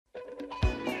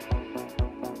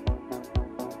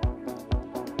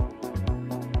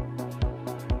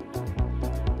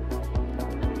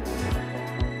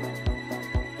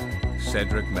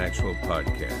Cedric Maxwell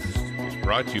podcast is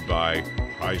brought to you by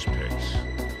Prize Picks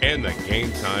and the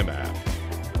Game Time app.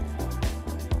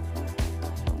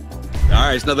 All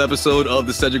right, it's another episode of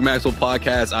the Cedric Maxwell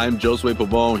podcast. I'm Josue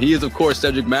Pavon. He is, of course,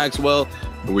 Cedric Maxwell.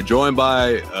 And we're joined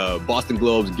by Boston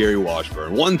Globe's Gary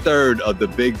Washburn, 1/3 of the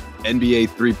big NBA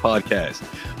 3 podcast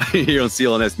here on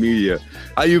CLNS Media.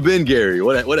 How you been, Gary?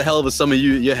 What a hell of a summer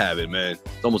you're having, man.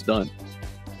 It's almost done.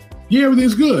 Yeah,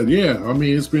 everything's good. Yeah, I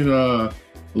mean, it's been a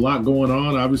lot going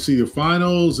on. Obviously, the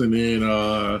finals, and then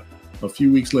a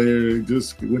few weeks later,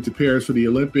 just went to Paris for the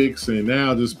Olympics, and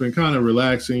now just been kind of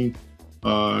relaxing,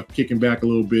 kicking back a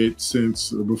little bit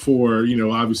since before,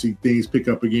 obviously things pick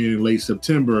up again in late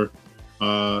September.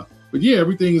 But yeah,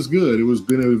 everything is good. It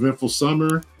been an eventful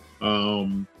summer.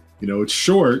 It's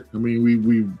short. I mean,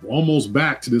 we almost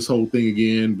back to this whole thing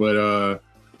again, but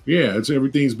yeah,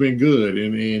 everything's been good.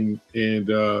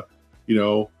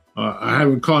 I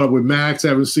haven't caught up with Max. I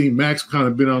haven't seen Max, kind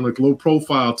of been on a low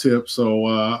profile tip. So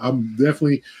I'm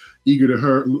definitely eager to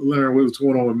learn what's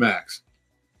going on with Max.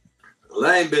 Well,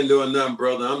 I ain't been doing nothing,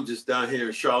 brother. I'm just down here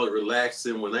in Charlotte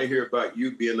relaxing. When I hear about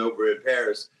you being over in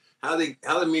Paris, how did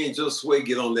me and Josue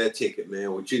get on that ticket,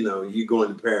 man? Which, you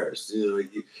going to Paris. It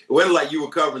wasn't like you were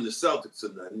covering the Celtics or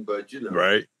nothing, but,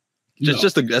 Right.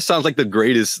 That sounds like the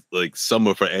greatest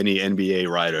summer for any NBA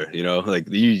writer, you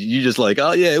just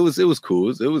oh yeah, it was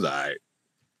cool. It was all right.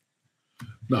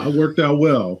 No, it worked out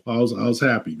well. I was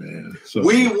happy, man. So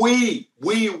we. That's all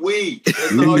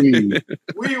we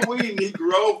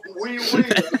Negro. We.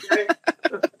 Okay?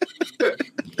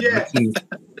 Yeah.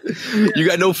 You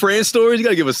got no friend stories? You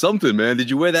gotta give us something, man.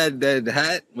 Did you wear that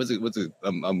hat? What's it?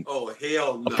 Oh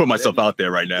hell no. I'll put myself out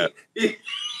there right now.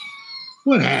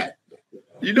 What hat?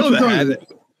 You know the hat.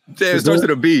 Damn, it starts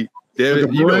with a B. Damn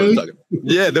it. You know what I'm talking about.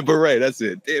 Yeah, the beret. That's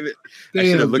it. Damn it. I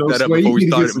should have looked that up before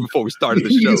we started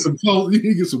the show. You need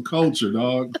to get some culture,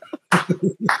 dog.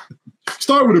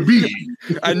 Start with a B.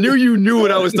 I knew you knew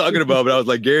what I was talking about, but I was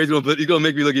like, Gary's gonna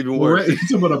make me look even worse. He's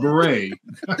talking about a beret.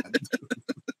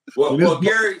 Well,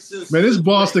 Gary, this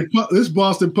Boston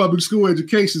public school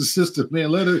education system, man.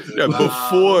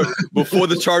 Before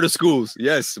the charter schools,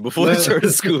 yes, before the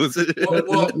charter schools.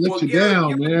 Let you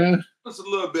down, man. Tell us a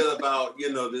little bit about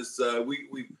this.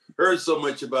 We heard so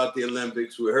much about the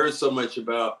Olympics. We heard so much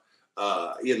about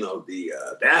the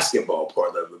basketball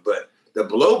part of it, but the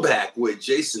blowback with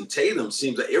Jason Tatum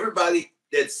seems like everybody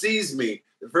that sees me,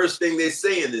 the first thing they're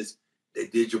saying is, "They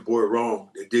did your boy wrong.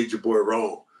 They did your boy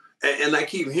wrong." And I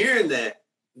keep hearing that.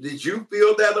 Did you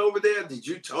feel that over there? Did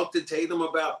you talk to Tatum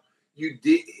about he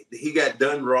got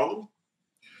done wrong?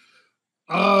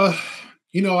 I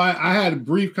had a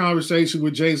brief conversation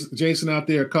with Jason out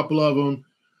there, a couple of them,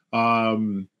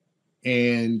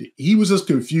 and he was just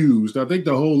confused. I think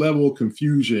the whole level of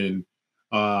confusion,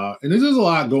 and there's just a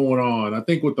lot going on. I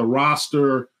think with the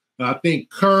roster, and I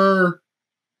think Kerr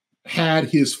had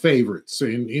his favorites,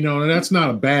 and that's not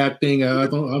a bad thing. I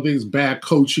don't think it's bad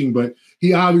coaching, but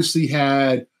he obviously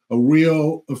had a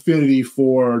real affinity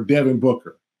for Devin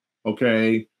Booker.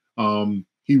 Okay,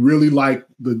 he really liked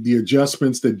the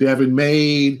adjustments that Devin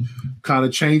made, kind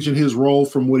of changing his role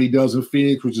from what he does in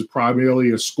Phoenix, which is primarily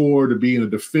a scorer, to being a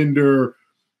defender,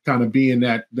 kind of being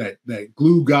that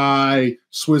glue guy,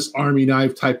 Swiss Army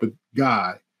knife type of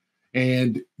guy.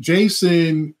 And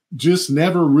Jason just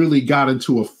never really got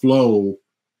into a flow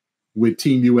with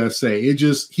Team USA.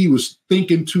 He was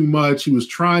thinking too much. He was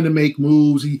trying to make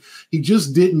moves. He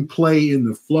just didn't play in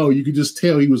the flow. You could just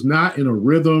tell he was not in a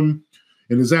rhythm.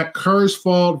 And is that Kerr's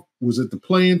fault? Was it the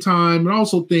playing time? I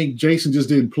also think Jason just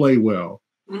didn't play well.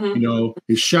 Mm-hmm.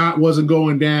 His shot wasn't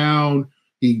going down.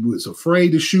 He was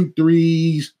afraid to shoot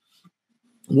threes.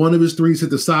 One of his threes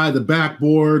hit the side of the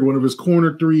backboard. One of his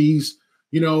corner threes.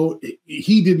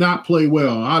 He did not play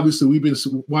well. Obviously, we've been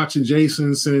watching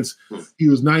Jason since he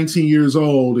was 19 years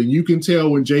old, and you can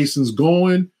tell when Jason's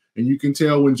going, and you can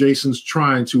tell when Jason's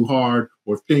trying too hard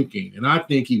or thinking. And I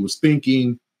think he was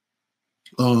thinking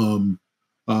a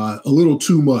little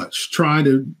too much, trying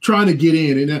to get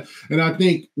in. And I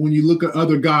think when you look at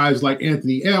other guys like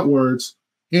Anthony Edwards,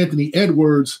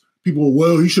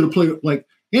 people, he should have played. Like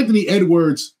Anthony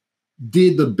Edwards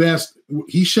did the best.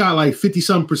 He shot like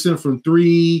 50-something% from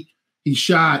three.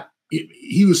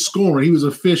 He was scoring. He was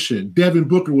efficient. Devin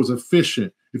Booker was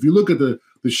efficient. If you look at the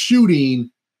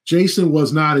shooting, Jason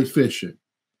was not efficient.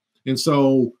 And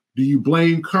so do you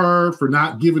blame Kerr for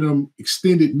not giving him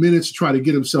extended minutes to try to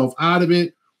get himself out of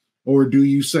it? Or do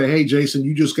you say, hey, Jason,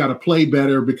 you just got to play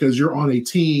better because you're on a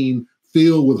team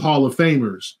filled with Hall of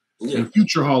Famers and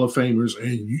future Hall of Famers.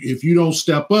 And if you don't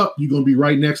step up, you're going to be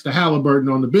right next to Halliburton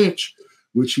on the bench,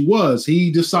 which he was.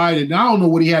 He decided, I don't know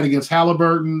what he had against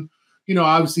Halliburton.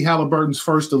 obviously Halliburton's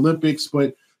first Olympics,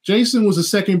 but Jason was the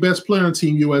second best player on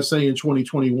Team USA in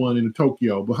 2021 in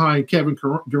Tokyo behind Kevin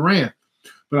Durant.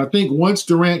 But I think once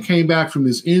Durant came back from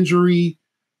this injury,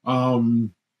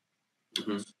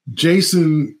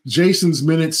 Jason's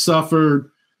minutes suffered.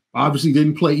 Obviously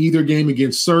didn't play either game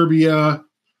against Serbia.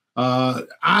 I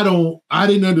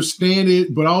didn't understand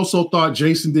it, but I also thought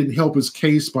Jason didn't help his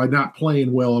case by not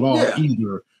playing well at all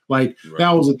either. Like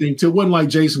that was the thing too. It wasn't like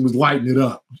Jason was lighting it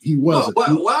up. He wasn't.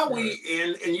 Why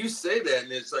and you say that,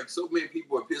 and it's like so many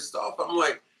people are pissed off. I'm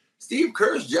like, Steve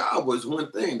Kerr's job was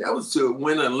one thing. That was to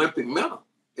win an Olympic medal.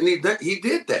 And he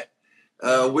did that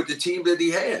with the team that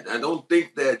he had. I don't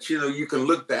think that, you can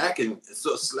look back and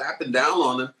so slapping down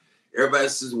on him. Everybody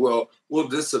says, well, will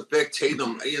this affect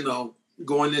Tatum,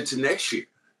 going into next year?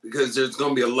 Because there's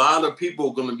going to be a lot of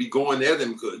people going to be going at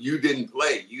him because you didn't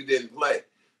play.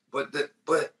 But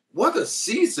what a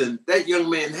season that young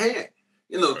man had.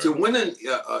 To win an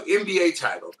NBA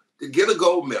title, to get a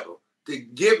gold medal, to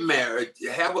get married,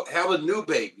 to have a new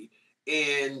baby,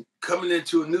 and coming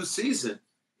into a new season.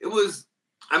 It was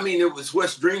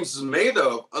what dreams was made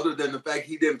of, other than the fact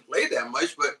he didn't play that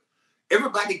much, but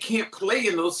everybody can't play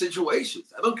in those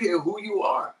situations. I don't care who you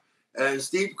are. And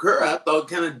Steve Kerr, I thought,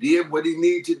 kind of did what he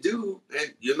needed to do.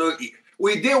 And,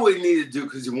 we did what he needed to do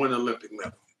because he won an Olympic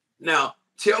medal. Now,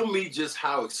 tell me just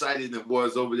how exciting it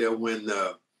was over there when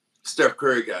Steph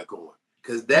Curry got going.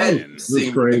 Because that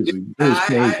seemed crazy.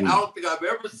 I don't think I've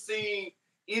ever seen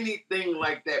anything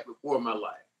like that before in my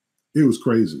life. It was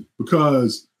crazy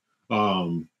because,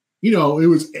 it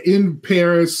was in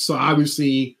Paris. So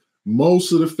obviously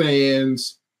most of the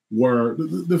fans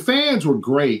were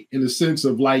great in the sense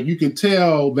of like, you could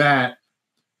tell that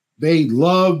they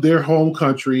loved their home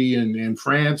country and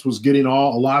France was getting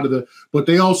but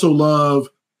they also love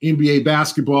NBA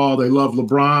basketball. They love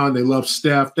LeBron. They love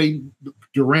Steph.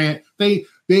 Durant.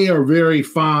 They are very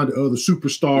fond of the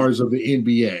superstars of the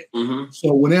NBA. Mm-hmm.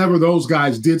 So whenever those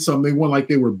guys did something, they weren't like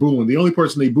they were booing. The only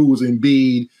person they booed was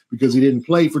Embiid because he didn't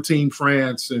play for Team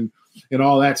France and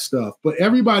all that stuff. But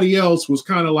everybody else was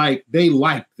kind of like they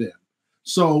liked them.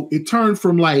 So it turned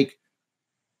from like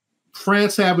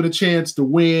France having a chance to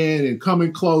win and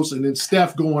coming close and then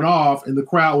Steph going off and the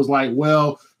crowd was like,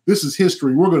 well, this is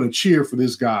history. We're going to cheer for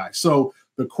this guy. So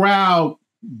the crowd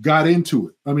got into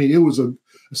it. I mean, it was a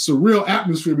surreal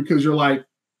atmosphere because you're like,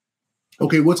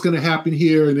 okay, what's going to happen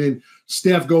here? And then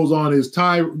Steph goes on his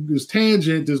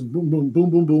tangent, just boom, boom, boom,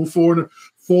 boom, boom,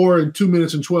 4 and 2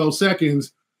 minutes and 12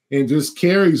 seconds and just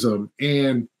carries them.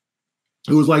 And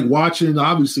it was like watching,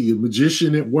 obviously, a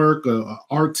magician at work, an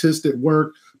artist at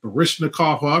work,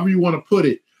 Baryshnikov, however you want to put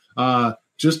it,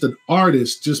 just an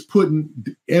artist, just putting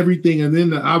everything. And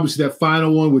then obviously that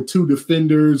final one with 2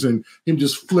 defenders and him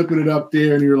just flipping it up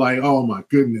there. And you're like, oh, my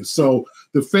goodness. So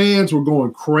the fans were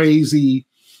going crazy.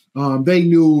 They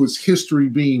knew it was history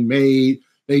being made.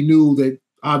 They knew that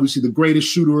obviously the greatest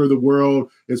shooter of the world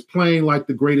is playing like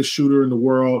the greatest shooter in the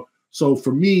world. So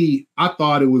for me, I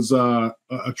thought it was a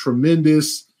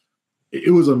tremendous,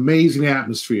 it was amazing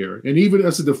atmosphere. And even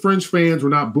as the French fans were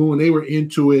not booing, they were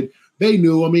into it. They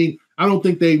knew. I mean, I don't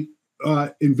think they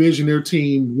envisioned their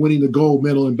team winning the gold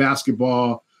medal in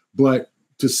basketball, but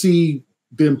to see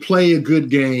them play a good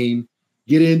game,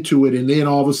 get into it, and then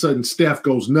all of a sudden Steph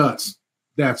goes nuts.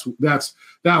 That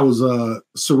was a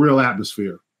surreal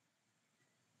atmosphere.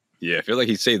 Yeah, I feel like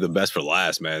he saved the best for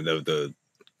last, man. The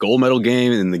gold medal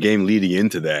game and the game leading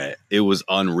into that, it was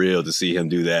unreal to see him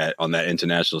do that on that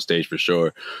international stage for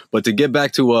sure. But to get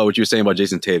back to what you were saying about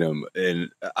Jason Tatum,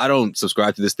 and I don't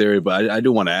subscribe to this theory, but I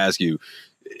do want to ask you,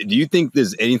 do you think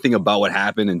there's anything about what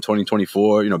happened in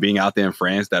 2024, being out there in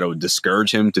France, that would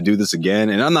discourage him to do this again?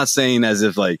 And I'm not saying as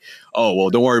if like, oh, well,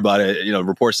 don't worry about it.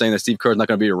 Reports saying that Steve Kerr's not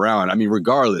going to be around. I mean,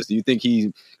 regardless, do you think he's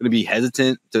going to be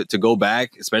hesitant to go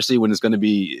back, especially when it's going to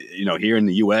be, here in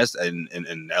the U.S. and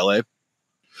in L.A.?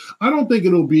 I don't think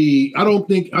it'll be. I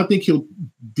think he'll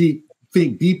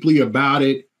think deeply about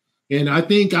it. And I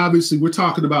think obviously we're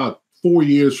talking about 4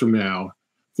 years from now.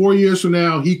 4 years from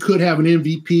now, he could have an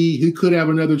MVP. He could have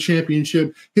another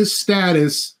championship. His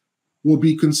status will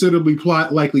be considerably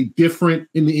likely different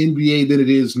in the NBA than it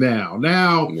is now.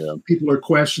 Now, people are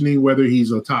questioning whether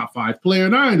he's a top 5 player.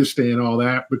 And I understand all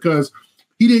that because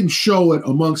he didn't show it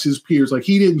amongst his peers. Like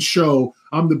he didn't show,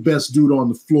 I'm the best dude on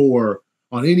the floor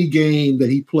on any game that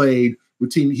he played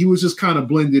with team. He was just kind of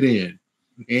blended in.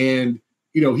 And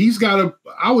he's got to,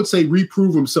 I would say,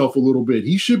 reprove himself a little bit.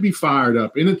 He should be fired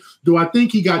up. And do I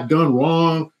think he got done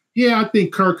wrong? Yeah, I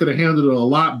think Kirk could have handled it a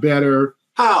lot better.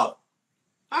 How?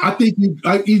 I think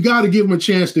you got to give him a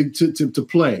chance to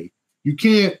play. You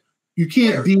can't, You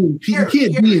can't DNP. You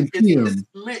can't DNP him.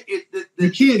 You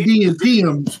can't DNP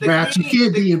him, Matt. You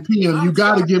can't DNP him. You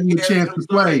got to give him a chance to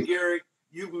play. Gary,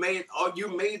 you made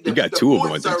the, you got the two of them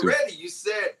points already. You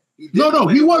said he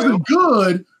wasn't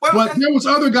good, but there was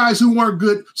other guys who weren't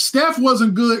good. Steph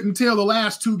wasn't good until the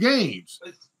last two games.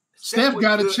 Steph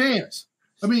got a chance.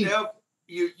 I mean, Steph,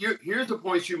 here's the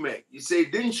points you make. You say he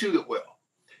didn't shoot it well.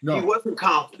 No. He wasn't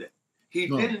confident. He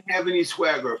didn't have any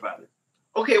swagger about it.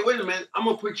 Okay, wait a minute. I'm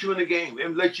going to put you in the game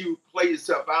and let you play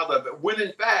yourself out of it. When,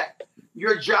 in fact,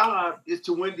 your job is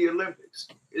to win the Olympics.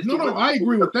 I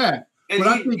agree with that. But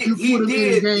I think you put him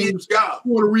in games,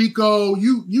 Puerto Rico,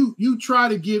 you try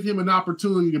to give him an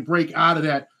opportunity to break out of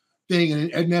that thing,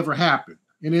 and it never happened.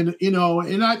 And then,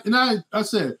 I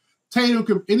said, Tatum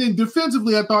could, and then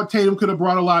defensively, I thought Tatum could have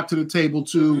brought a lot to the table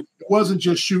too. It wasn't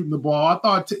just shooting the ball. I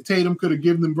thought Tatum could have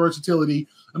given them versatility.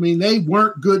 I mean, they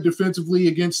weren't good defensively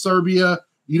against Serbia.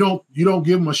 You don't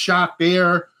give them a shot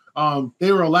there.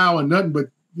 They were allowing nothing but,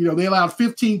 they allowed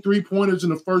 15 3-pointers in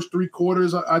the first three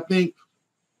quarters, I think.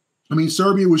 I mean,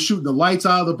 Serbia was shooting the lights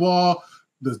out of the ball.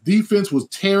 The defense was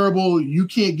terrible. You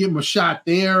can't give them a shot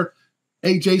there.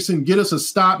 Hey, Jason, get us a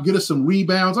stop, get us some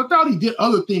rebounds. I thought he did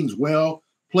other things well.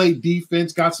 Played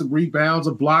defense, got some rebounds,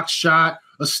 a block shot,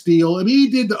 a steal. I mean, he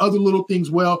did the other little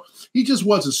things well. He just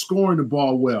wasn't scoring the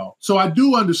ball well. So I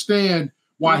do understand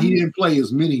why he didn't play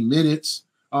as many minutes.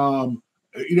 But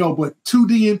two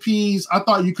DNPs, I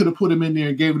thought you could have put him in there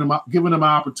and given him an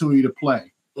opportunity to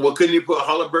play. Well, couldn't you put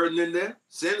Halliburton in there?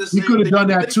 You could have done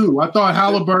that too. I thought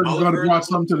Halliburton was going to brought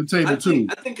something to the table too.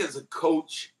 I think as a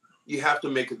coach, you have to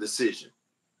make a decision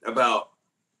about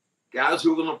guys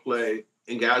who are going to play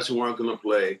and guys who aren't going to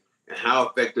play, and how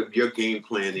effective your game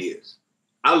plan is.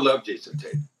 I love Jason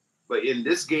Tatum, but in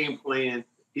this game plan,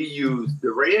 he used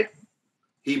Durant.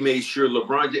 He made sure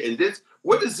LeBron. And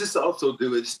what does this also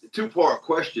do? It's a two-part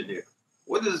question here.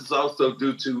 What does this also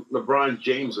do to LeBron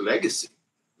James' legacy?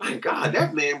 My God,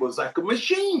 that man was like a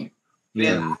machine.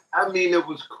 Yeah. And I mean, it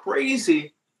was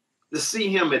crazy to see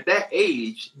him at that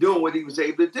age doing what he was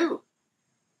able to do.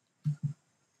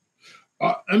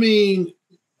 I mean,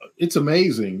 it's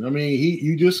amazing. I mean,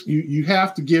 you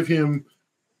have to give him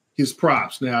his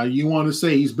props. Now, you want to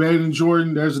say he's better than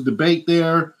Jordan. There's a debate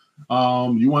there.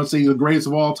 You want to say he's the greatest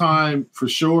of all time for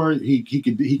sure. He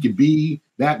could be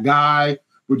that guy,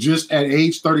 but just at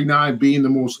age 39, being the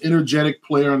most energetic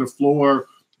player on the floor,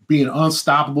 being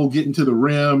unstoppable, getting to the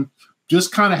rim,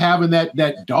 just kind of having that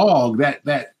dog,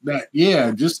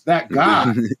 just that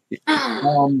guy.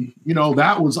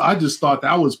 I just thought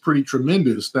that was pretty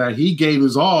tremendous that he gave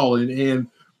his all, and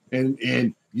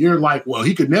you're like, well,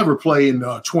 he could never play in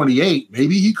 28.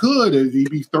 Maybe he could. He'd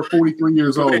be 43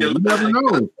 years old. You never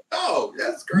know. Oh,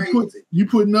 that's crazy. You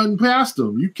put nothing past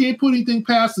him. You can't put anything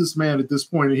past this man at this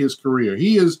point in his career.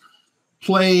 He has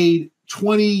played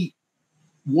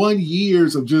 21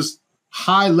 years of just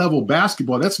high-level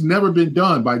basketball. That's never been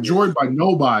done by Jordan, by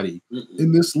nobody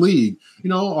in this league.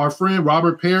 Our friend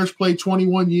Robert Parrish played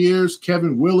 21 years,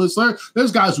 Kevin Willis.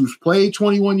 There's guys who've played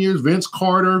 21 years. Vince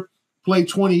Carter played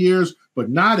 20 years, but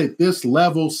not at this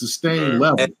level, sustained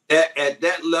level. At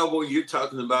that level you're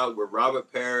talking about with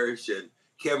Robert Parrish and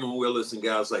Kevin Willis and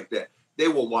guys like that, they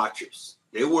were watchers.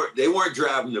 They weren't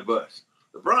driving the bus.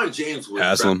 LeBron James was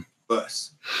driving the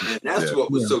bus. And that's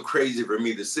what was so crazy for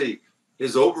me to see.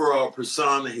 His overall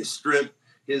persona, his strength,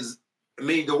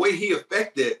 the way he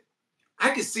affected,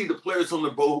 I could see the players on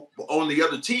the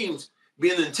other teams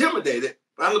being intimidated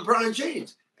by LeBron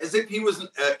James as if he was,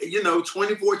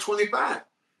 24, 25.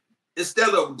 Instead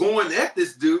of going at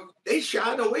this dude, they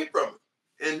shied away from him.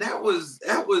 And that was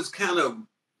kind of,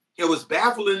 it was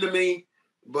baffling to me,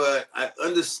 but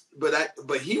it's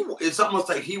almost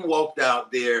like he walked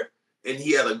out there and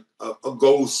he had a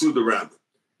gold suit around him.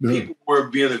 People were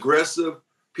being aggressive.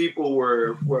 People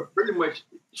were pretty much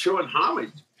showing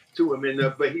homage to him,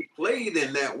 but he played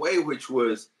in that way, which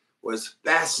was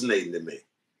fascinating to me.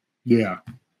 Yeah,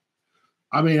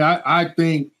 I mean, I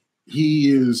think he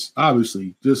is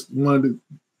obviously just one of the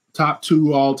top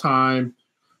two all time.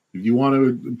 If you want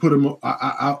to put him,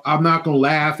 I'm not going to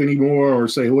laugh anymore or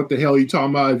say what the hell are you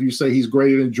talking about if you say he's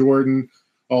greater than Jordan.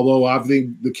 Although I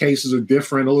think the cases are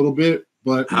different a little bit.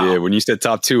 But when you said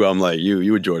top two, I'm like,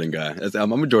 you a Jordan guy.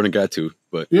 I'm a Jordan guy too.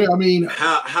 But yeah, I mean,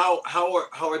 how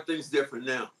are things different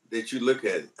now that you look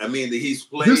at it? I mean, he's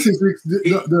played. This is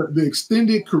the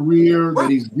extended career that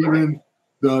he's given,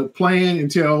 the playing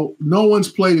until no one's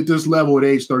played at this level at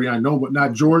age 39. No, but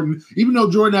not Jordan. Even though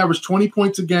Jordan averaged 20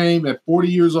 points a game at 40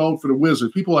 years old for the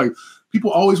Wizards, people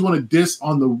always want to diss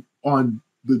on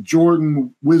the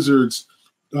Jordan Wizards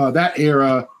that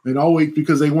era, and always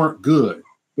because they weren't good.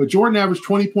 but Jordan averaged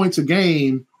 20 points a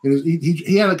game, and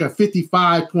he had like a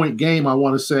 55-point game, I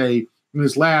want to say, in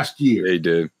his last year. Yeah, he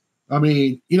did. I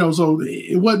mean, so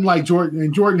it wasn't like Jordan,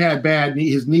 and Jordan had bad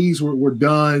knees. His knees were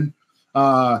done.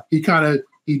 He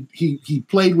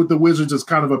played with the Wizards as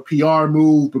kind of a PR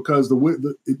move because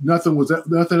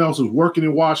nothing else was working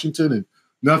in Washington, and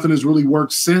nothing has really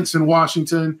worked since in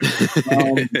Washington.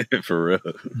 For real.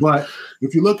 But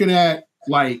if you're looking at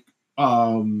like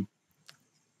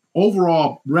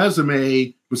overall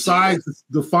resume, besides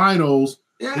the finals,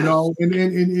 and you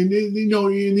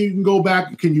can go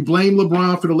back. Can you blame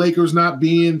LeBron for the Lakers not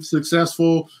being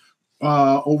successful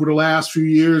over the last few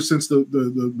years since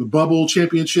the bubble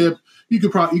championship? You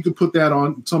could put that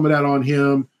on some of that on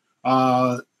him.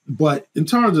 But in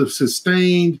terms of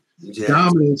sustained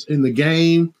dominance in the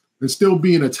game and still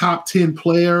being a top 10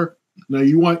 player, now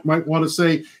you might want to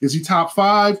say, is he top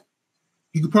 5?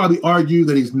 You could probably argue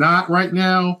that he's not right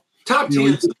now. Top 10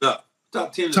 is enough.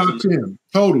 Top 10 is top enough. 10,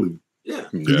 totally. Yeah.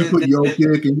 You put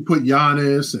Jokic and you put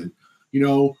Giannis, and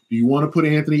do you want to put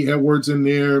Anthony Edwards in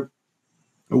there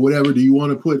or whatever? Do you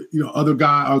want to put other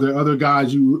guy? Are there other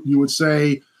guys you would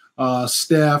say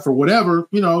Steph or whatever?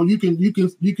 You can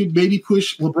maybe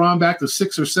push LeBron back to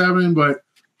 6 or 7, but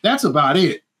that's about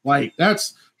it. Like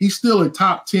he's still a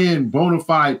top 10 bona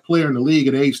fide player in the league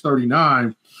at age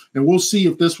 39, and we'll see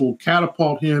if this will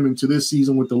catapult him into this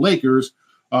season with the Lakers.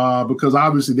 Because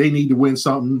obviously they need to win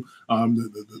something.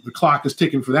 The clock is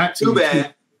ticking for that team. Too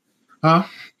bad. Huh?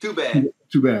 Too bad.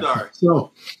 Too bad. Sorry.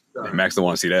 Max don't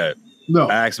want to see that. No.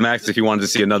 I asked Max if he wanted to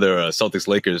see another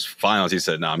Celtics-Lakers finals. He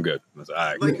said, "No, I'm good." I was like, all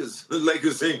right.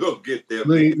 Lakers ain't gonna get there.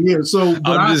 Yeah. So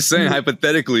I'm just saying,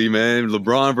 hypothetically, man,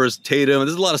 LeBron versus Tatum.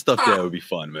 There's a lot of stuff that would be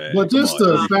fun, man. But just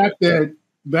the fact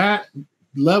that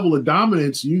level of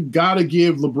dominance, you got to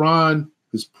give LeBron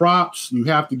his props. You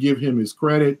have to give him his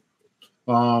credit.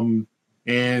 And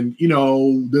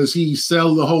does he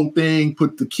sell the whole thing,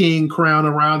 put the king crown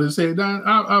around his head?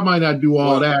 I might not do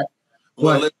all that.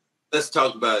 Well, let's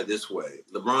talk about it this way.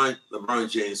 LeBron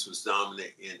James was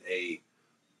dominant in a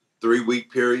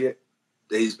 3-week period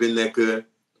that he's been that good.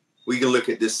 We can look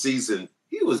at this season.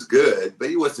 He was good, but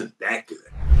he wasn't that good.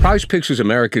 Prize Picks is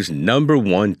America's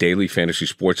 #1 daily fantasy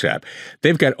sports app.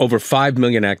 They've got over 5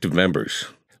 million active members.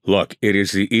 Look, it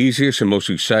is the easiest and most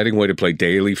exciting way to play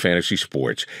daily fantasy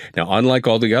sports. Now, unlike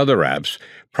all the other apps,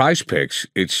 Prize Picks,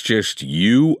 it's just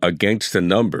you against the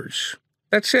numbers.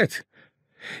 That's it.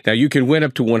 Now, you can win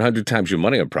up to 100 times your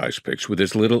money on Prize Picks with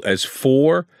as little as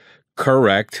 4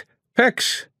 correct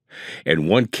picks. And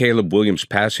 1 Caleb Williams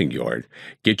passing yard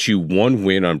gets you 1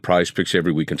 win on Prize Picks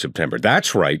every week in September.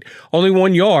 That's right. Only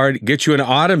 1 yard gets you an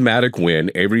automatic win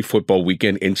every football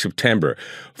weekend in September.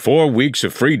 4 weeks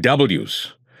of free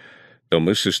W's. Don't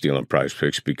miss this deal on Prize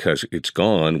Picks because it's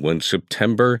gone when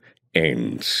September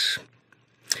ends.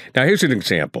 Now, here's an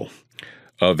example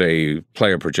of a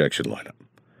player projection lineup.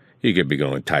 You could be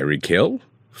going Tyreek Hill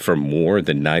for more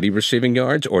than 90 receiving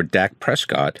yards or Dak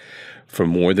Prescott for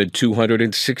more than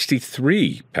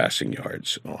 263 passing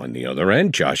yards. On the other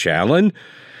end, Josh Allen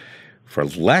for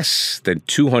less than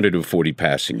 240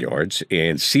 passing yards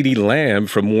and CeeDee Lamb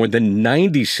for more than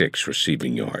 96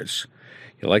 receiving yards.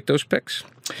 You like those picks?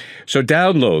 So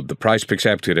download the Prize Picks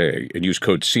app today and use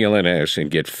code CLNS and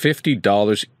get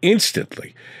 $50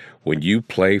 instantly when you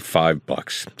play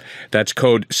 $5. That's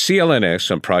code CLNS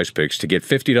on Prize Picks to get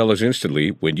 $50 instantly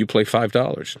when you play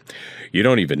 $5. You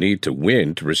don't even need to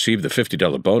win to receive the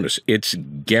 $50 bonus. It's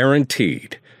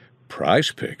guaranteed.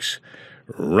 Prize Picks.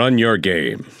 Run your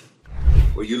game.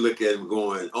 Well, you look at him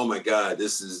going, oh, my God,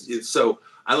 this is it. So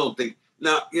I don't think.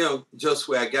 Now,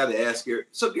 Josue, I got to ask you.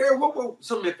 So, Gary, what were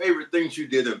some of your favorite things you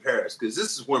did in Paris? Because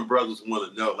this is when brothers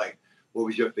want to know, like, what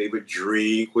was your favorite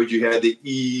drink? What you had to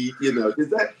eat? Is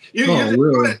that you're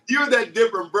that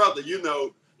different brother?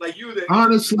 Like you.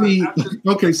 Honestly,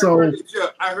 okay. So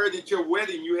I heard at your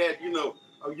wedding you had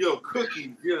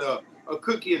cookies, a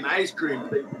cookie and ice cream.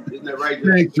 Isn't that right?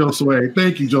 Thank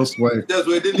you, Josue.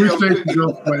 Josue, didn't you have a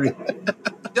cookie?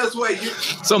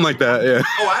 Josue, something like that, yeah.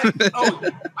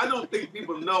 I don't think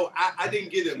people know. I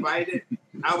didn't get invited.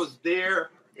 I was there,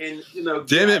 and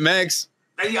Damn it, Max.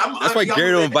 That's why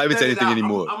Gary don't invite me to anything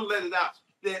anymore. I'm gonna let it out.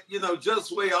 That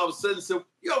Josue all of a sudden said,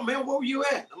 "Yo, man, where were you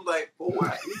at?" I'm like, "For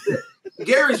what?" He said,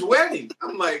 "Gary's wedding."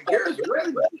 I'm like, "Gary's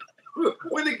wedding?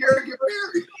 When did Gary get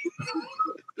married?"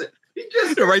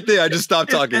 Right there, I just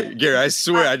stopped talking. Gary, I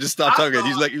swear, I just stopped talking.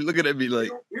 He's like, you're looking at me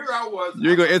like, here I was.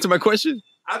 You ain't gonna answer my question?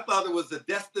 I thought it was a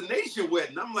destination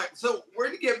wedding. I'm like, so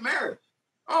where'd he get married?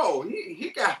 Oh, he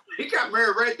got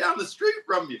married right down the street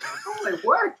from you. I'm like,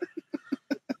 what?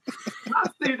 I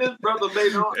see this brother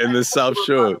later on in the South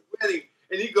Shore wedding,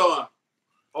 and he going,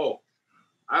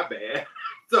 I bad.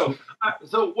 So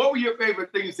what were your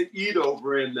favorite things to eat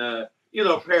over in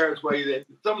Paris? Where you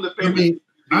some of the favorite. I mean,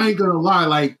 I ain't gonna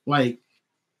lie.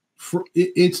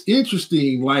 It's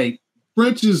interesting. Like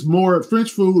French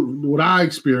food. What I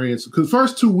experienced, because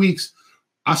first 2 weeks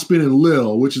I spent in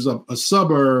Lille, which is a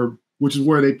suburb, which is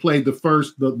where they played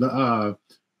the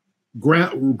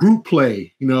group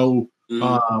play,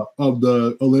 of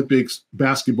the Olympics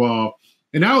basketball,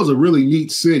 and that was a really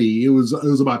neat city. It was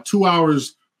about 2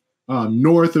 hours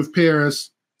north of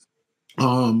Paris.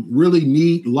 Really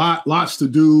neat, lots to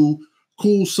do,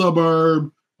 cool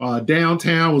suburb.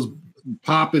 Downtown was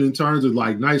popping in terms of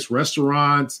like nice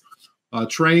restaurants,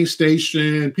 train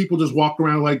station. People just walk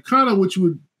around like kind of what you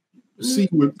would see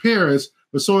with Paris,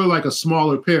 but sort of like a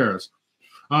smaller Paris.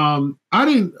 I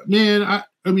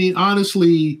mean,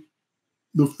 honestly,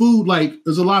 the food, like,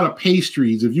 there's a lot of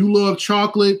pastries. If you love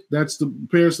chocolate, Paris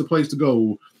the place to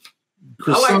go.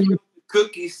 I like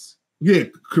cookies. Yeah,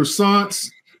 croissants,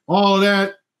 all of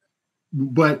that.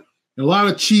 But a lot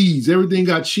of cheese. Everything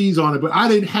got cheese on it. But I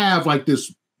didn't have like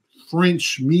this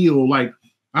French meal. Like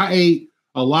I ate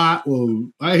a lot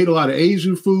of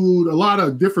Asian food, a lot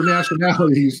of different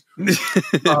nationalities. At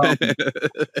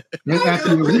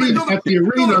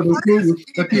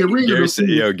the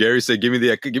arena, Gary said, "Give me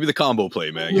the combo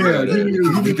plate, man. Yeah, give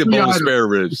me the boneless spare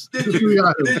ribs."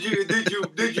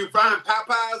 Did you find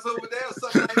Popeyes over there or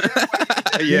something like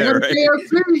that? Yeah, right.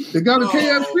 KFC. They got a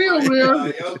KFC over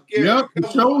there. Yep,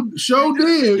 show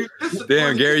did.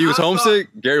 Damn, Gary, you was homesick.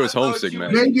 Gary was homesick,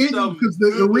 man. They didn't, because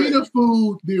the arena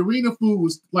food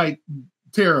was like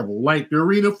terrible. Like the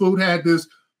arena food had this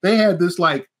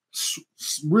like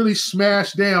really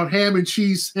smashed down ham and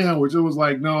cheese sandwich. It was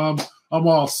like, no, I'm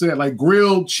all set. Like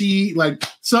grilled cheese, like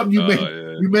something you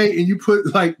made and you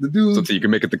put like the dude something you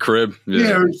can make at the crib.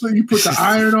 Yeah, so you put the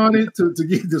iron on it to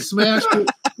get the smash. It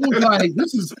was like,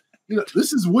 this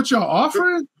is what y'all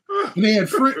offering. And they had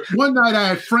one night I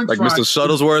had French like fries. Mr.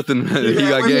 Shuttlesworth, and he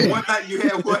got game. One night you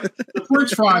had what?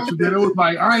 French fries for dinner. It was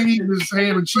like, I ain't eating this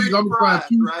ham and cheese. I'm gonna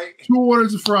try two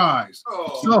orders of fries.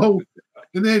 Oh. So,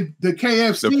 and then the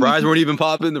KFC. The fries weren't even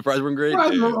popping. The fries weren't great.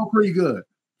 Fries were pretty good.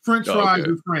 French fries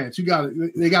in France. They got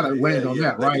to land on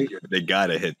that, right? They got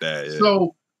to hit that. Yeah.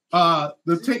 So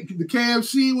the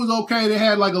KFC was okay. They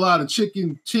had like a lot of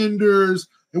chicken tenders.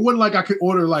 It wasn't like I could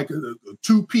order like a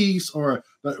 2-piece or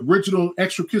the original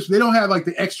extra crispy. They don't have like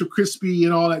the extra crispy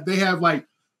and all that. They had like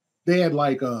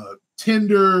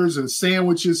tenders and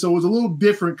sandwiches. So it was a little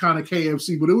different kind of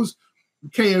KFC, but it was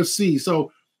KFC.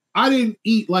 So I didn't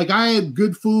eat, like, I had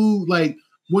good food, like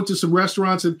went to some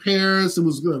restaurants in Paris. It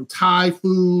was Thai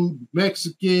food,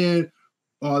 Mexican.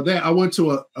 That I went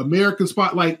to an American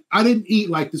spot. Like I didn't eat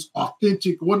like this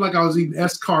authentic. It wasn't like I was eating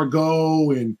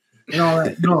escargot and all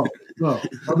that. No.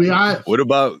 I mean, What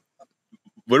about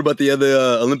the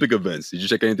other Olympic events? Did you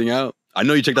check anything out? I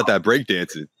know you checked out that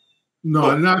breakdancing. No,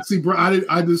 I did not see.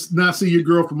 I just not see your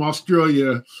girl from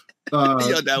Australia.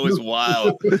 Yo, that was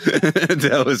wild.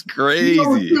 That was crazy. You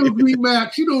know what kills me,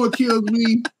 Max? You know what kills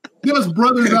me? There's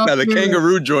brothers out there. The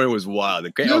kangaroo joint was wild.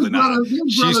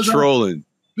 She's trolling.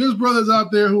 There's brothers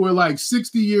out there who are like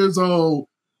 60 years old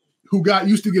who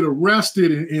used to get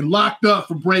arrested and locked up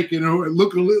for breaking, or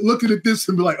looking at this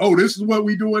and be like, "Oh, this is what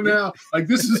we doing now. Like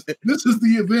this is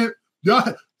the event."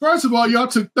 Y'all, first of all, y'all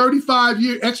took 35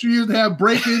 extra years to have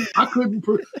breaking. I couldn't,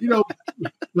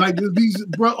 like these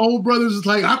old brothers is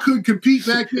like, I couldn't compete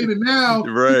back then, and now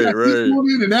right.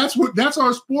 And that's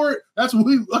our sport. That's what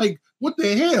we like. What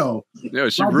the hell? Yeah,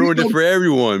 she ruined it for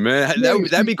everyone, man.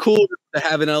 That'd be cool to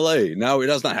have in LA. Now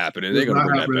that's not happening. They're gonna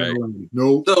bring that back.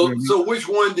 Nope. So which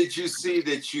one did you see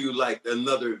that you liked?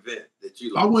 Another event that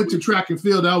you liked? I went to track and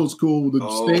field. That was cool.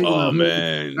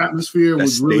 Man, the atmosphere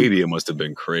was stadium really, must have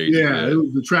been crazy. Yeah, man. It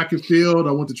was the track and field.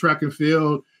 I went to track and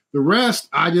field. The rest,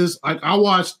 I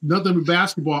watched nothing but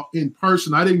basketball in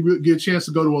person. I didn't get a chance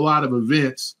to go to a lot of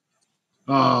events.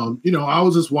 I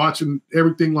was just watching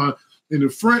everything on. In the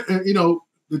front, the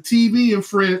TV in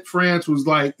France was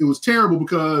like, it was terrible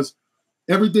because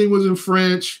everything was in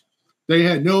French. They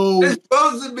had no. It's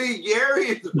supposed to be, Gary.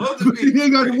 It's supposed to be. They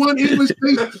got one English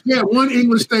station. Yeah, one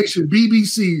English station,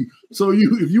 BBC. So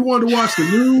if you wanted to watch the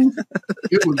news,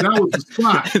 that was the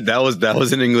spot. that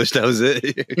was in English. That was it.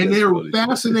 And they were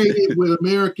fascinated with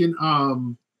American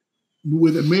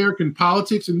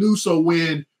politics and news. So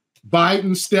when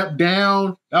Biden stepped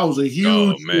down, that was a huge.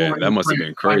 Oh man, that must have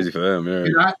been crazy for them.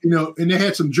 Yeah. And they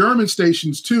had some German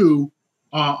stations too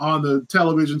on the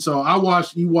television. So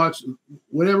you watch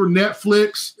whatever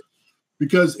Netflix,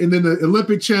 and then the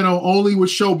Olympic Channel only would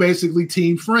show basically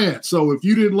Team France. So if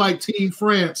you didn't like Team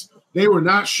France, they were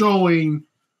not showing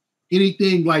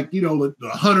anything like, the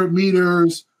 100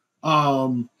 meters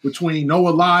between Noah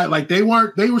Lyles. Like they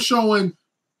were showing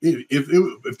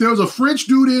if there was a French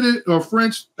dude in it or a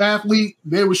French athlete,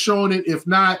 they were showing it. If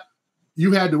not,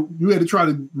 you had to try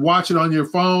to watch it on your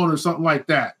phone or something like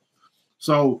that.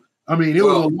 So I mean, it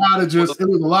was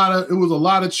a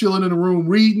lot of chilling in the room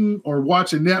reading or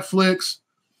watching Netflix.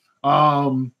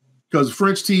 Because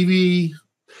French TV.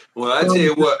 Well, I tell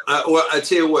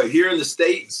you what, here in the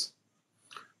States,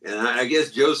 and I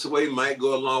guess Josue might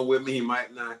go along with me, he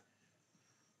might not.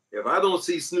 If I don't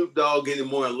see Snoop Dogg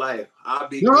anymore in life, I'll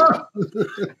be damn.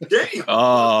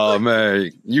 Oh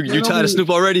man, you tired of Snoop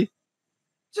already?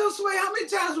 Josue, how many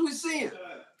times have we seen him?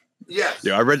 Yes.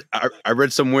 Yeah, I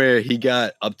read somewhere he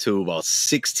got up to about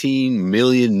 16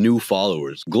 million new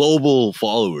followers, global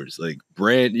followers, like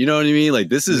brand. You know what I mean? Like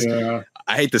this is. Yeah.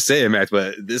 I hate to say it, Max,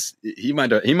 but he might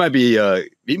be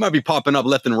popping up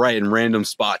left and right in random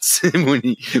spots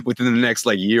within the next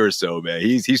like year or so, man.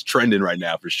 He's trending right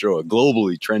now for sure,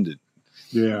 globally trending.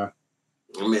 Yeah.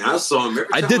 I mean, I saw him.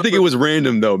 I did think it was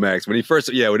random though, Max. When he first,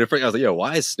 I was like, yo,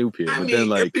 why is Snoop here? But then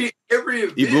like every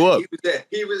event, he blew up.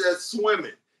 He was at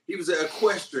swimming. He was at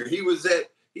equestrian. He was when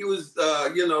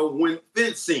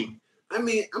fencing. I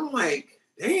mean, I'm like,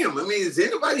 damn. I mean, is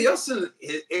anybody else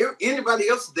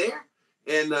there?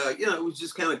 And it was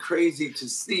just kind of crazy to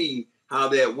see how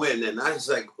that went. And I was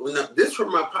like, this for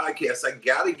my podcast, I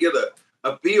got to get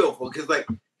a feel for, because like,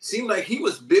 it seemed like he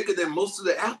was bigger than most of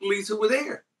the athletes who were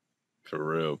there. For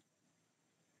real.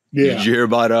 Yeah. Did you hear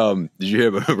about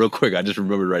real quick? I just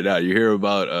remembered right now. You hear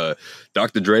about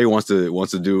Dr. Dre wants to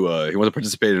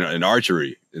participate in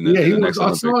archery. I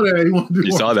saw that. He wanted to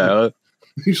you saw that, huh?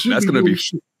 He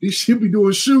should be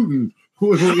doing shooting.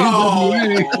 No. I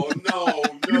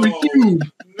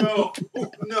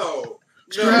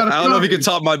don't know if he can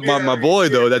top my boy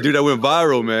though. That dude that went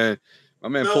viral, man. My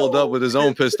man pulled up with his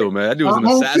own pistol, man. That dude was an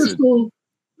assassin. Pistol.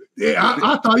 Yeah,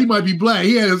 I thought he might be black.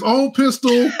 He had his own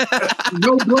pistol,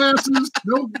 no glasses,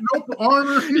 no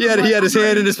armor. He had his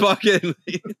hand in his pocket.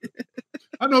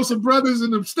 I know some brothers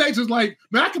in the States is like,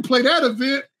 man, I can play that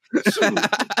event.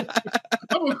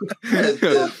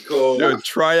 Cool. Dude,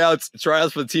 tryouts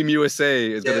for Team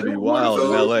USA is gonna be wild in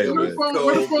LA.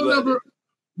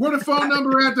 Where the phone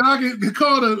number at that I can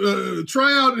call a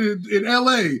tryout in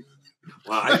LA?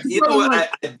 Wow, I did like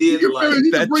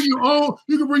you can bring your own.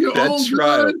 You can bring your own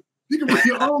gun. You can bring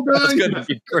your own gun. That's gonna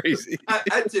be crazy.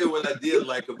 I tell you what I did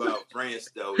like about France,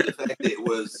 though, the fact that it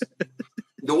was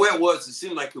the way it was. It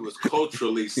seemed like it was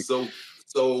culturally so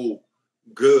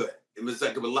good. It was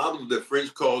like a lot of the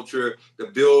French culture, the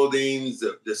buildings,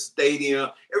 the stadium,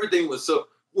 everything was so.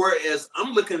 Whereas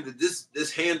I'm looking at this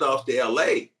handoff to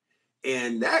LA,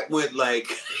 and that went like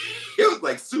it was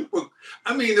like super.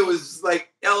 I mean, it was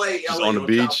like LA on the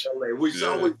beach, LA, which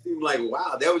always seemed like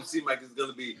wow. That would seem like it's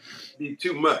going to be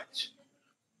too much.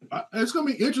 It's going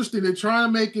to be interesting. They're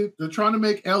trying to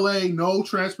make LA no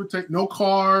transportation, no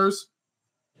cars.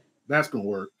 That's going to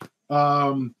work.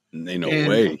 Ain't no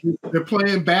way. They're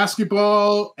playing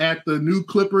basketball at the new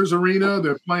Clippers arena.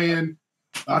 They're playing.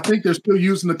 I think they're still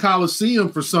using the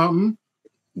Coliseum for something.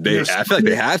 I feel like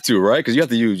they have to, right? Because you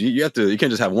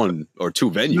can't just have one or two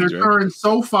venues. They're turning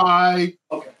SoFi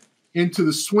into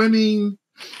the swimming.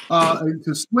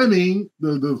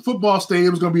 The football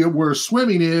stadium is going to be where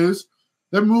swimming is.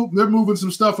 They're moving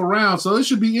some stuff around, so it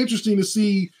should be interesting to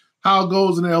see how it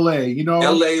goes in LA.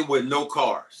 LA with no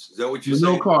cars. Is that what you're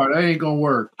saying? No car. That ain't gonna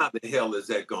work. How the hell is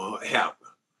that gonna happen?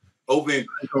 How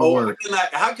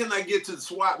can I get to the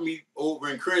swap meet over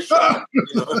in Crenshaw?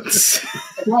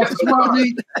 Swap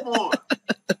meet. Come on.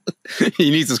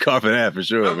 He needs his car for that for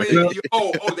sure. I mean, they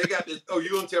got the. Oh, you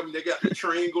gonna tell me they got the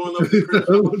train going up to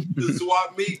Crenshaw to the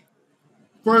swap meet?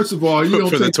 First of all, you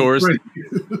don't for the tourists.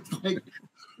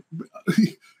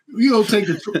 You don't take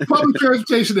the public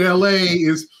transportation to LA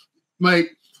is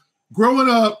like growing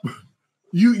up.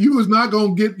 You was not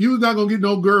gonna get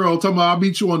no girl talking about I'll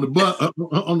meet you on the bus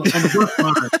on the bus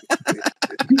line.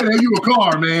 You gotta have you a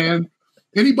car, man.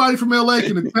 Anybody from LA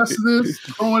can attest to this.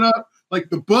 Growing up, like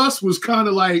the bus was kind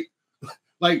of like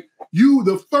you.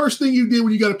 The first thing you did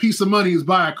when you got a piece of money is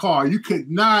buy a car. You could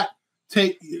not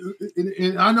take.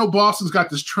 And I know Boston's got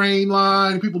this train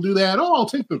line. People do that. Oh, I'll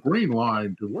take the green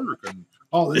line to work and.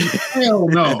 Oh hell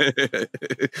no!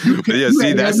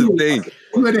 See, that's the thing.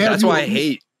 That's why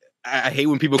I hate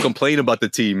when people complain about the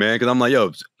team, man. Because I'm like,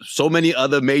 yo, so many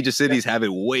other major cities have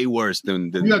it way worse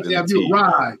than you have to have your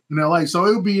ride in LA. So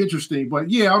it'll be interesting. But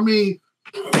yeah, I mean,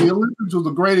 the Olympics was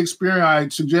a great experience. I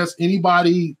suggest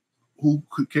anybody who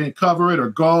can cover it or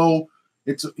go.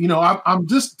 It's I'm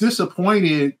just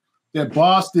disappointed that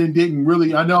Boston didn't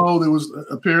really. I know there was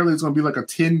apparently it's going to be like a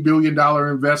 $10 billion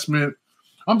investment.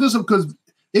 I'm just because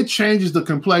it changes the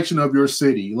complexion of your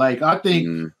city. Like I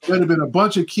think there'd have been a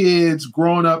bunch of kids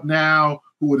growing up now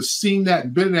who would have seen that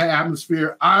and been in that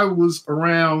atmosphere. I was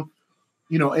around,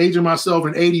 aging myself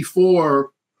in '84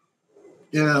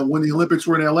 when the Olympics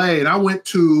were in LA, and I went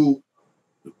to,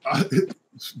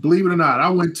 believe it or not, I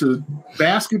went to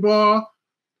basketball.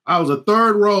 I was a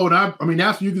third row, and I mean,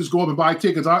 after you just go up and buy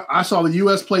tickets, I saw the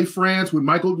U.S. play France with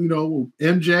Michael,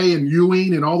 MJ and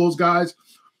Ewing and all those guys.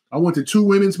 I went to 2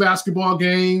 women's basketball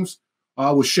games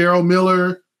with Cheryl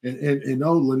Miller and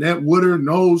Lynette Woodard and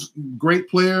those great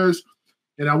players.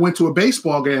 And I went to a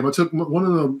baseball game. I took one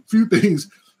of the few things,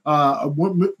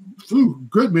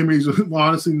 good memories,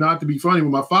 honestly, not to be funny.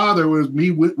 With my father was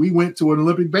me. We went to an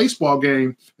Olympic baseball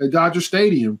game at Dodger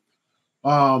Stadium.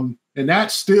 And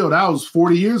that was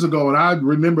 40 years ago. And I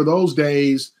remember those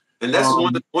days. And that's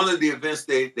one of the events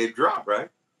they dropped, right?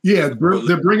 Yeah,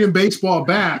 they're bringing baseball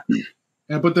back.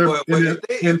 But they're aren't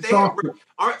they going to?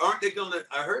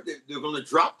 I heard that they're going to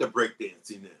drop the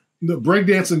breakdancing now. The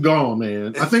breakdancing gone,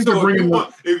 man. I think they're bringing.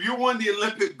 If you won the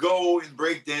Olympic gold in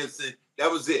breakdancing, that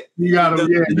was it. You got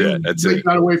to, that's it. You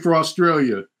got to wait for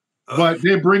Australia, but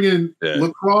they're bringing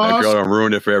lacrosse. They're going to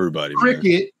ruin it for everybody. Cricket,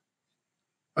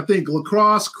 man. I think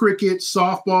lacrosse, cricket,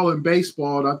 softball, and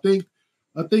baseball. And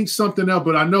I think something else,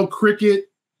 but I know cricket.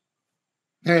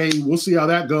 Hey, we'll see how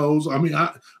that goes. I mean,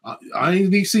 I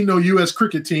ain't seen no U.S.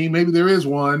 cricket team. Maybe there is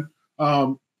one.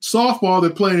 Softball, they're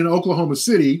playing in Oklahoma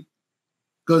City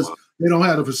because they don't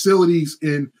have the facilities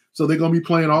so they're going to be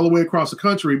playing all the way across the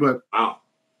country. But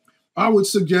I would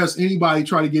suggest anybody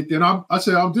try to get there. And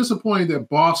I'm disappointed that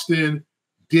Boston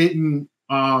didn't,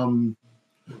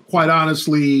 quite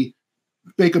honestly,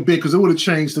 make a bid because it would have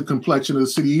changed the complexion of the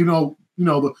city.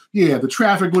 The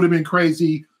traffic would have been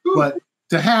crazy, but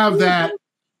to have that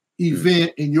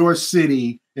event in your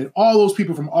city and all those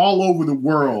people from all over the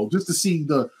world, just to see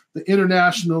the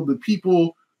international, the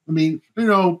people. I mean,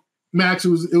 Max, it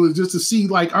was just to see,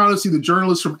 like, honestly, the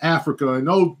journalists from Africa and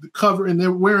the cover, and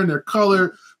they're wearing their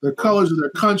colors of their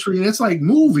country, and it's like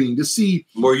moving to see.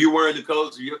 Were you wearing the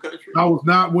colors of your country? I was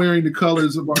not wearing the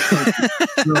colors of our country.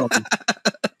 No.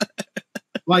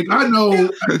 Like, I know.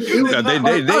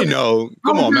 They know.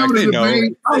 Come on, Max. They know.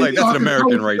 Like, that's an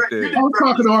American right there. I was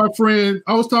talking to our friend.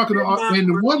 And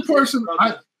the one person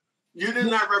you did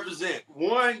not represent.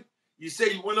 One, you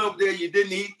say you went over there, you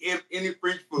didn't eat any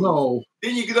French food. No.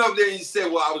 Then you get over there and you say,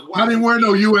 well, I was watching. I didn't wear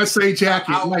no USA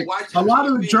jacket. Like, a lot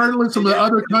of the journalists from the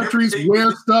other countries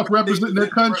wear stuff representing their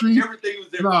country.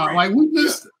 Like, we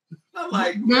just.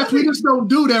 Like, Max, we just don't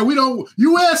do that. We don't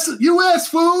US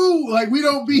food. Like, we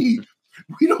don't be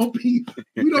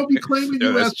claiming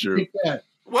US. That's true. Like that.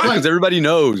 Because everybody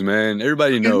knows, man.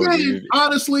 Everybody knows. Then,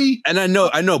 honestly, and I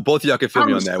know both of y'all can feel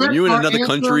me on that. When you're in another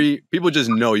country, people just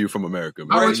know you from America.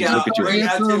 Man. Look at you. I'll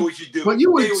tell you what you do. But you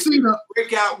would see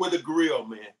break out with a grill,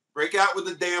 man. Break out with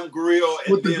the damn grill.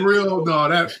 With the grill, no,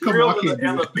 that's come on.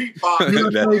 And a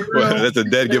beatbox. That's a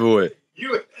dead giveaway.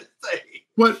 USA.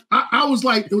 But I was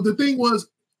like, the thing was,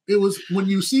 it was when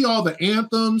you see all the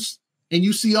anthems. And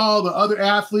you see all the other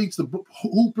athletes, the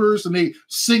hoopers, and they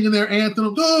singing their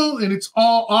anthem, and it's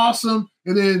all awesome.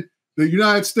 And then the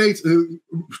United States,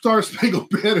 Star Spangled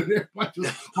Banner,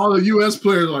 and all the U.S.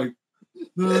 players like,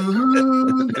 because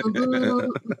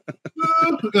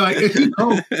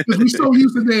we're so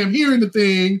used to them hearing the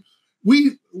thing,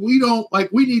 we don't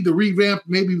we need to revamp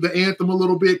maybe the anthem a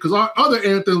little bit because our other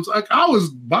anthems, like I was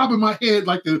bobbing my head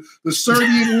like the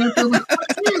Serbian anthem.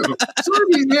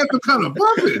 Serbian anthem kind of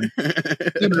bumping,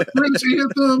 and the French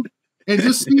anthem, and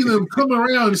just see them come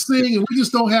around and sing, and we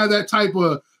just don't have that type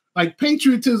of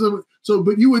patriotism. So,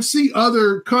 but you would see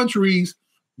other countries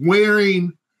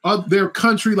wearing their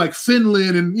country, like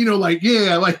Finland, and they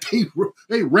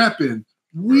repping.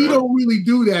 We don't really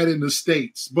do that in the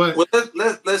States, but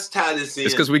let's tie this in.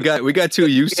 It's because we got too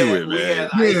used to it, man.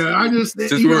 I just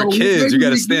since we were kids, you got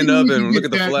to stand up and look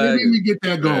at the flag. Maybe we get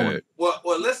that going. Well,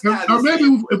 let's tie this or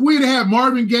maybe if we had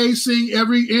Marvin Gaye sing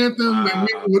every anthem, then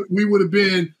we would have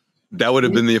been. That would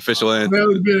have been the official anthem. That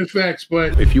would have been effects,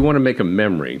 but if you want to make a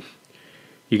memory,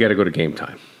 you got to go to Game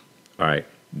Time. All right,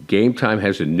 Game Time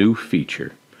has a new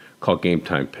feature called Game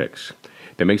Time Picks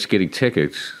that makes getting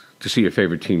tickets to see your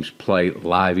favorite teams play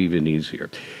live even easier.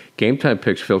 Game Time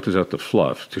Picks filters out the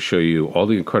fluff to show you all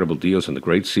the incredible deals and the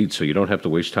great seats so you don't have to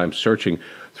waste time searching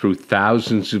through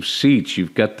thousands of seats.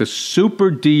 You've got the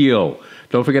super deal.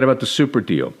 Don't forget about the super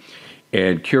deal.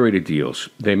 And curated deals.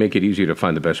 They make it easier to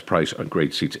find the best price on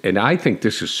great seats. And I think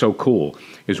this is so cool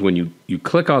is when you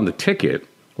click on the ticket,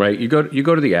 right? You go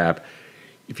to the app,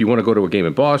 if you want to go to a game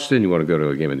in Boston, you want to go to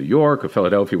a game in New York or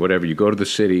Philadelphia, whatever, you go to the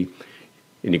city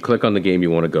and you click on the game you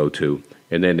want to go to,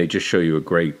 and then they just show you a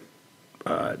great,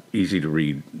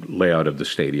 easy-to-read layout of the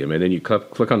stadium. And then you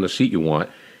click on the seat you want,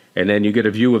 and then you get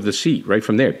a view of the seat right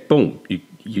from there. Boom.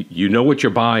 You know what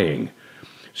you're buying.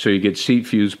 So you get seat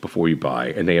views before you buy,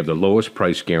 and they have the lowest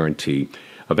price guarantee,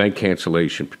 event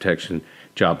cancellation, protection,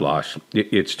 job loss.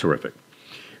 It's terrific.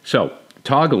 So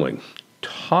toggling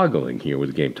here with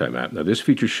the Game Time app. Now, this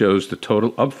feature shows the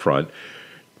total upfront,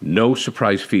 no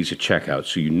surprise fees at checkout,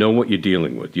 so you know what you're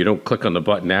dealing with. You don't click on the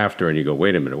button after and you go,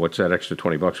 wait a minute, what's that extra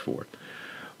 $20 for?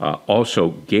 Also,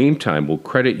 Game Time will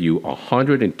credit you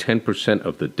 110%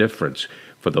 of the difference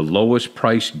for the lowest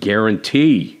price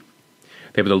guarantee.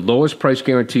 They have the lowest price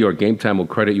guarantee, or Game Time will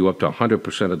credit you up to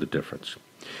 100% of the difference.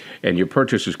 And your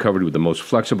purchase is covered with the most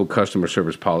flexible customer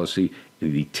service policy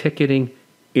in the ticketing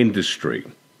industry.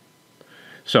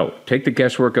 So take the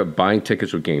guesswork of buying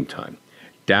tickets with Game Time.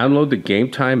 Download the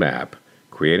Game Time app,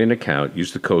 create an account,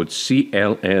 use the code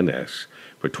CLNS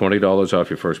for $20 off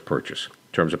your first purchase.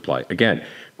 Terms apply. Again,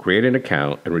 create an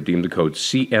account and redeem the code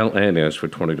CLNS for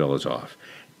 $20 off.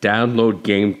 Download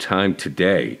Game Time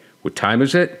today. What time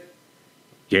is it?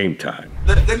 Game time.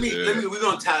 Let me. We're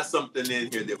gonna tie something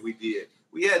in here that we did.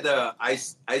 We had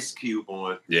Ice Cube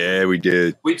on. Yeah, we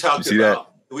did. We talked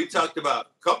about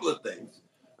a couple of things.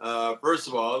 First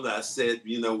of all, I said,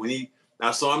 when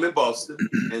I saw him in Boston,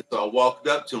 and so I walked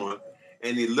up to him,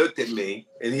 and he looked at me,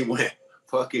 and he went,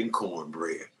 "Fucking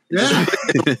cornbread." Yeah.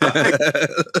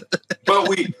 but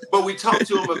we talked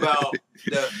to him about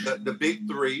the big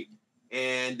three,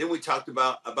 and then we talked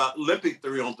about Olympic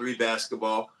 3-on-3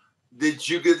 basketball. Did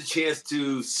you get a chance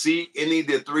to see any of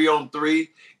the 3-on-3?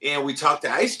 And we talked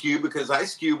to Ice Cube because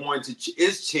Ice Cube wanted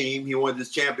his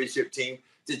championship team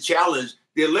to challenge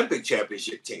the Olympic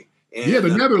championship team. And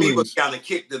the Netherlands. He was kind of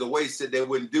kicked it away, said they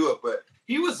wouldn't do it, but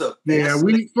he was a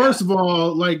first of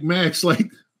all, like Max, like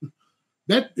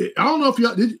that. I don't know if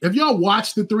have y'all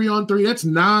watched the 3-on-3? That's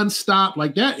nonstop.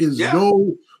 Like that is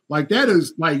that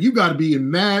is like you got to be in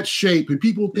mad shape, and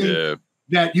people think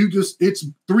that it's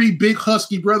three big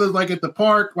husky brothers like at the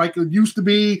park, like it used to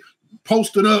be,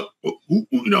 posted up.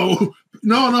 No.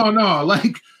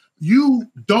 Like you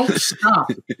don't stop.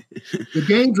 The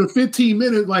games are 15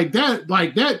 minutes like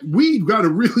that. We've got to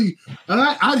really, and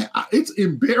I it's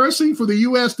embarrassing for the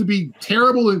U.S. to be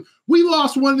terrible. And we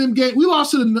lost one of them games. We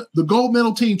lost to the gold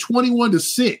medal team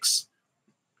 21-6.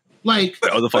 Like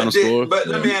the final score. But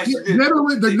let me ask you this: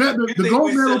 the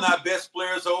gold medal. Send our best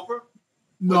players over?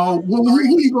 No. Well,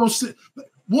 who you gonna say?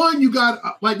 One, you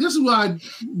got this is what I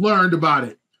learned about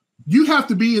it. You have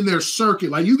to be in their circuit.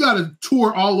 Like you got to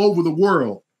tour all over the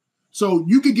world. So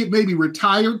you could get maybe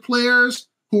retired players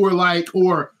who are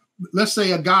or let's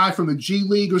say a guy from the G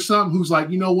League or something who's like,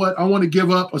 you know what, I want to give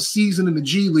up a season in the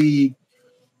G League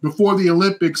before the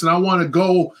Olympics, and I want to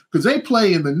go because they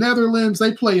play in the Netherlands,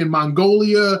 they play in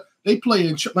Mongolia, they play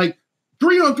in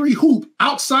 3-on-3 hoop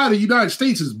outside of the United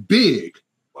States is big.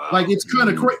 Wow. Like it's kind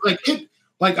of crazy.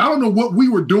 Like I don't know what we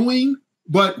were doing,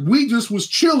 but we just was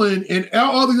chilling, and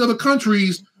all these other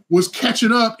countries was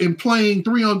catching up and playing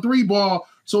 3-on-3 ball.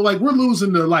 So like we're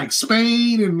losing to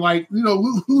Spain and we're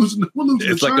losing.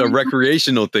 It's like a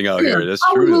recreational thing out here. That's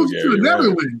true. We're losing to the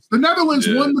Netherlands. The Netherlands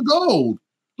won the gold.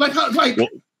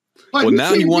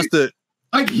 Now he wants to.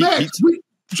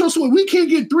 Josue, we can't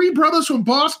get three brothers from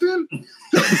Boston. We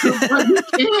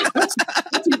can't.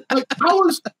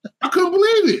 I couldn't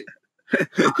believe it.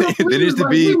 There needs to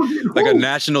be a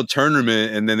national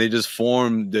tournament, and then they just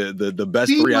form the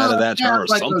best three out of that tournament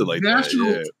or something like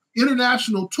that.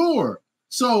 International tour.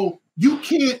 So you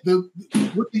can't.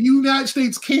 What the United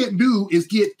States can't do is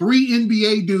get three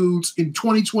NBA dudes in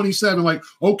 2027. Like,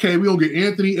 okay, we gonna get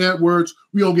Anthony Edwards.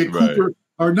 We gonna get Cooper.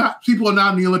 Or not. People are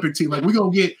not in the Olympic team. Like, we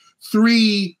gonna get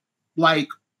three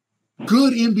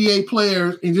good NBA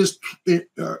players and just put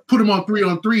them on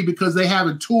 3-on-3 because they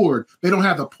haven't toured. They don't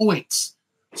have the points.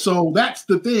 So that's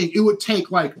the thing. It would take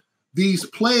these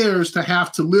players to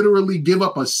have to literally give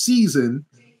up a season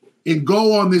and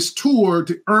go on this tour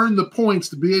to earn the points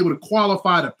to be able to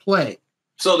qualify to play.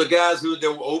 So the guys who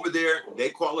were over there, they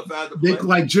qualified to play?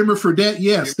 Like Jimmer Fredette,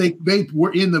 yes, they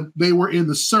were in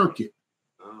the circuit.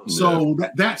 Oh, so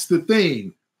that's the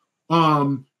thing.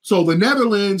 So the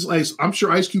Netherlands, I'm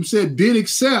sure Ice Cube said, did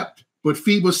accept, but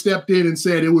FIBA stepped in and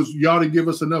said it was y'all didn't give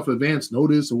us enough advance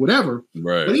notice or whatever.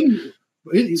 Right.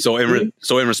 So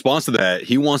in response to that,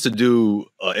 he wants to do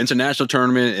an international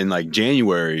tournament in like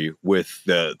January with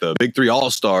the big 3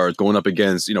 All-Stars going up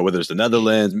against, whether it's the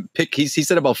Netherlands. He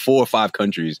said about 4 or 5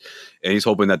 countries, and he's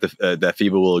hoping that that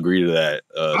FIBA will agree to that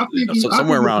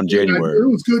somewhere around January. It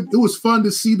was good. It was fun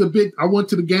to see I went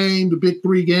to the big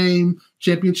 3 game,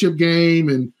 championship game,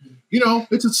 and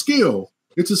it's a skill.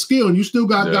 It's a skill, and you still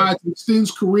got guys that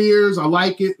extends careers. I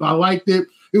like it. I liked it.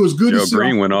 It was good to see.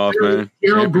 Green went off, man.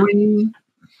 Gerald Green,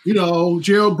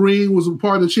 Gerald Green was a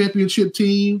part of the championship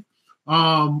team.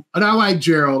 And I like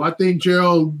Gerald. I think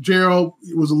Gerald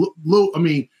was a little,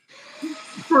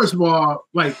 first of all,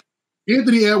 like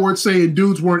Anthony Edwards saying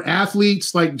dudes weren't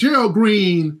athletes. Like Gerald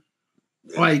Green,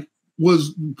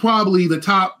 was probably the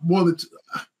top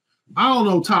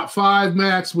top 5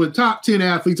 max, but top 10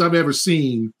 athletes I've ever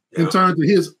seen in terms of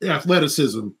his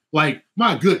athleticism. Like,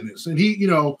 my goodness. And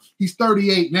he's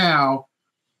 38 now.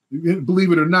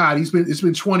 Believe it or not, it's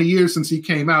been 20 years since he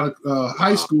came out of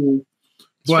high school.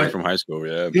 Straight from high school,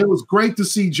 yeah. It was great to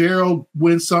see Gerald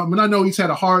win something. And I know he's had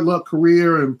a hard luck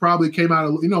career and probably came out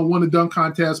of, won a dunk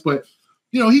contest, but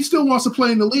he still wants to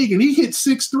play in the league, and he hit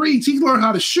 6 threes. He learned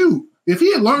how to shoot. If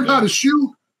he had learned how to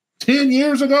shoot 10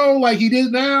 years ago like he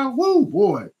did now, whoo,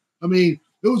 boy. It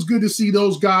was good to see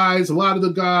those guys. A lot of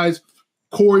the guys,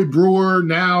 Corey Brewer,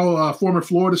 now former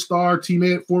Florida Star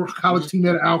former college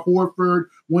teammate Al Horford,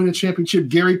 winning a championship.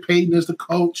 Gary Payton is the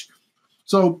coach.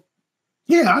 So,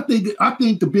 yeah, I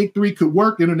think the big 3 could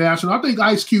work international. I think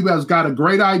Ice Cube has got a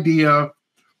great idea,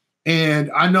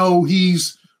 and I know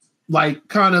he's like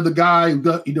kind of the guy.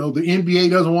 The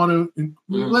NBA doesn't want to.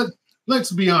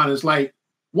 Let's be honest. Like,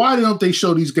 why don't they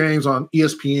show these games on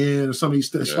ESPN or some of these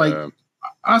things? Yeah. Like,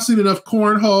 I've seen enough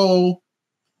cornhole.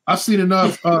 I've seen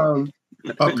enough.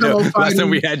 Last time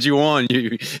we had you on,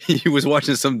 you was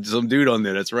watching some dude on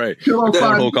there. That's right.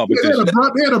 Cornhole competition.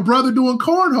 They had a brother doing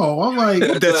cornhole. I'm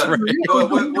like, that's right.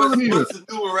 What's it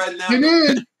doing right now? And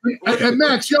then, and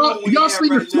Max, y'all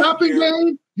seen the slapping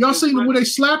game? Y'all seen where they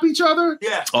slap each other?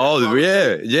 Yeah. Oh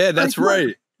yeah. That's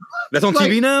right. That's on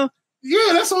TV now.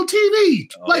 Yeah, that's on TV.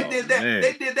 They did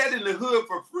that in the hood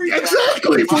for free.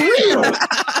 Exactly, for real.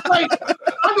 Like,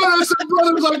 I know some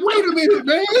brother was like, wait a minute,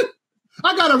 man.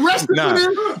 I got arrested for this.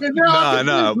 And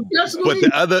now but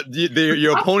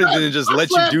your opponent didn't just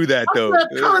let you do that, though.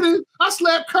 I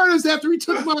slapped Curtis after he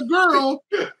took my girl.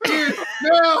 And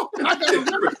now I got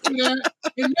arrested for that.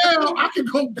 And now I can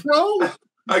go pro.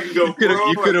 You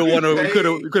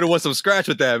could have won some scratch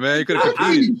with that, man. You could have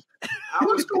competed.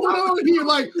 What's going on here?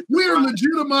 Like, we're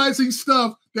legitimizing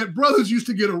stuff that brothers used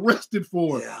to get arrested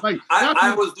for. Yeah. Like,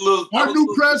 our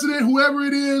new president, whoever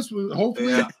it is,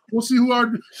 hopefully we'll see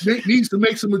who needs to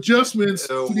make some adjustments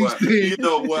to these things. You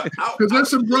know what? Because there's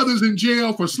some brothers in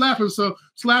jail for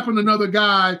slapping another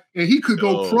guy, and he could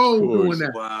go pro doing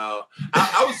that. Wow.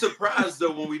 I was surprised,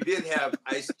 though, when we did have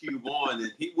Ice Cube on,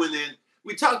 and he went in.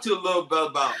 We talked to a little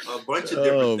bit about a bunch of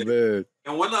different things. Man.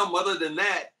 And one of them, other than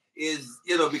that, is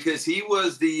because he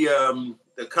was the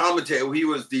commentator. He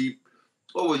was the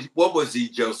what was he,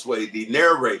 Josue? The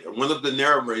narrator, one of the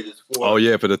narrators for. Oh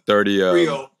yeah, for the 30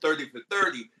 30 for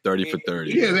 30. 30 for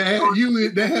 30. Yeah,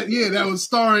 that was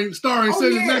starring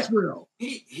Cedric Maxwell.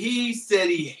 He said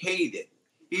he hated.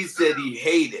 He said,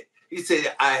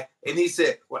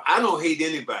 well, I don't hate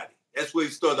anybody. That's what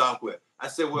he started off with. I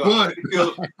said, well, how you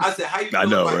feel about right?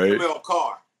 ML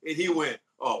Carr? And he went,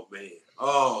 oh man.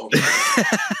 Oh man.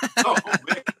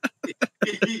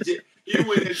 He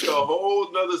went into a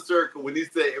whole nother circle when he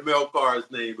said ML Carr's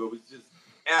name. It was just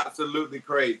absolutely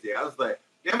crazy. I was like,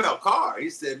 ML Carr. He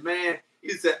said, man,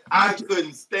 I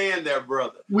couldn't stand that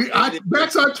brother.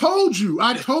 Max, I told you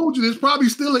there's probably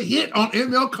still a hit on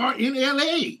ML Carr in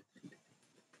LA.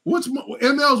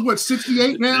 ML's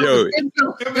 68 now? Yo,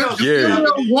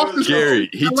 Gary,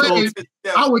 he told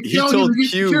I would tell you to get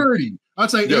security. I'd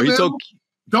say, ML,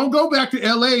 don't go back to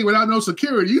LA without no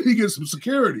security. You need to get some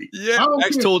security. Yeah,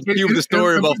 Max told Cube the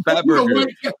story about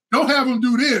Fatburger. Don't have him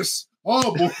do this.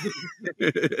 Oh boy.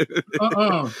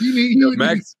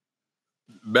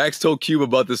 Max told Cube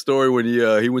about the story when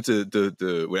he went to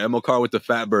when ML Carr went to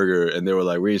Fatburger, and they were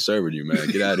like, "We ain't serving you, man.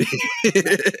 Get out of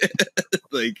here."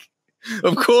 Like,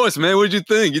 of course, man. What did you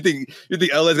think? You think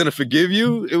LA's gonna forgive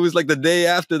you? It was like the day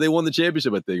after they won the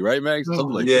championship, I think, right, Max? Something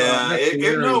like that.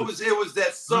 It was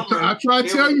that summer. I tried to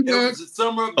tell you, Max. It was the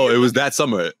summer. It was that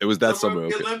summer. It was that summer.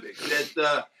 Okay. Olympics.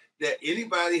 That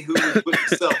anybody who was with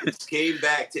the Celtics came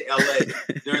back to LA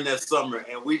during that summer,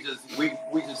 and we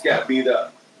just got beat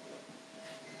up.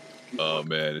 Oh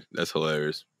man, that's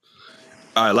hilarious.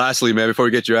 All right, lastly, man, before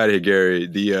we get you out of here, Gary,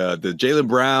 the Jaylen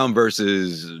Brown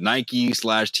versus Nike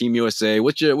 / Team USA.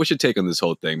 What's your take on this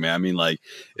whole thing, man? I mean, like,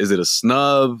 is it a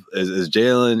snub? Is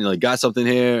Jaylen like got something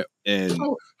here? And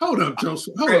hold up,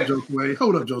 Josue.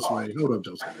 Hold up,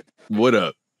 Josue. What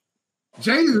up?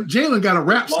 Jaylen got a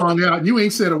rap song out. And you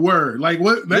ain't said a word. Like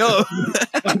what? Yo,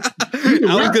 I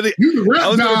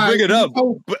was gonna bring it up,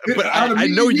 but I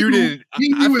know you didn't. I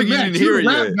figured you didn't hear it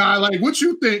yet. Guy, like, what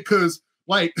you think? Because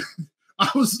like, I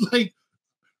was like,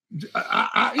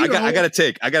 I got a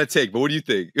take. But what do you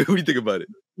think? What do you think about it?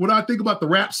 What I think about the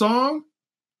rap song?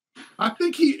 I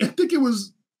think it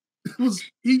was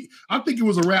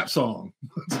a rap song.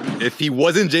 If he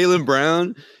wasn't Jaylen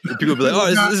Brown, people would be like,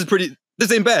 "Oh, this is pretty.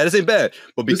 This ain't bad."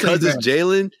 But because it's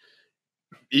Jaylen,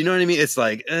 you know what I mean? It's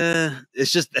like,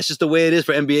 that's just the way it is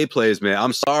for NBA players, man.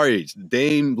 I'm sorry,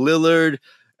 Dame Lillard,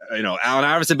 Allen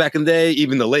Iverson back in the day,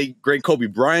 even the late great Kobe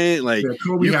Bryant. Like,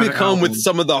 you could come with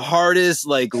some of the hardest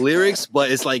like lyrics, but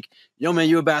it's like, yo, man,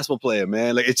 you're a basketball player,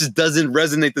 man. Like, it just doesn't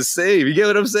resonate the same. You get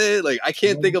what I'm saying? Like, I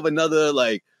can't think of another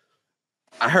like.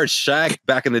 I heard Shaq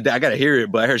back in the day. I gotta hear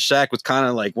it, but I heard Shaq was kind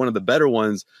of like one of the better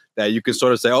ones that you could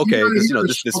sort of say, okay,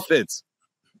 this fits.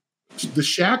 The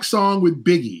Shaq song with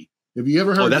Biggie. Have you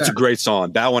ever heard? Oh, that's a great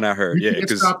song. That one I heard. Yeah,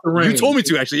 because you told me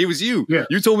to. Actually, it was you. Yeah,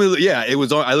 you told me. Yeah, it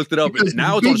was on. I looked it up.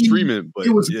 Now it's on streaming. But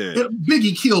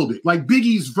Biggie killed it. Like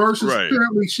Biggie's verses. Right.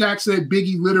 Apparently, Shaq said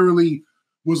Biggie literally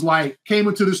was like came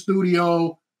into the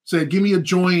studio, said, "Give me a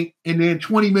joint," and then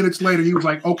 20 minutes later, he was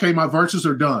like, "Okay, my verses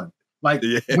are done." Like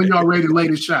when y'all ready to lay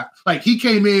the shot. Like he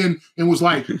came in and was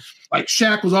like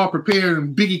Shaq was all prepared,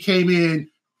 and Biggie came in,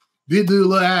 did do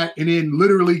that, and then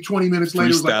literally 20 minutes later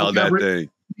was like, okay,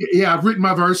 I've written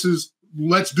my verses.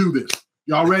 Let's do this.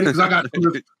 Y'all ready? Because I got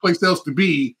no place else to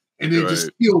be, and then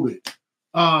just killed it.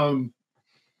 I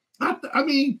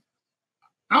mean,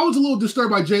 I was a little disturbed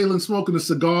by Jaylen smoking a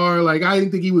cigar. Like I didn't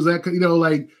think he was that. What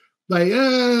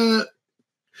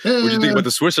do you think about the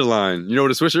Swisher line? You know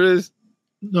what a Swisher is?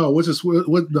 No,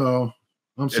 no.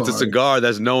 I'm sorry. It's a cigar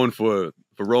that's known for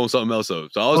rolling something else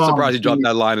up. So I was surprised he dropped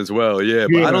that line as well. Yeah,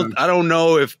 but I don't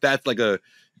know if that's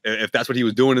if that's what he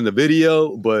was doing in the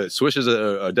video. But Swishers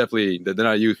are definitely they're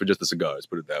not used for just the cigars.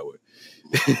 Put it that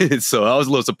way. So I was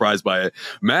a little surprised by it.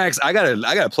 Max, I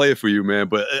gotta play it for you, man.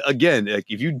 But again, like,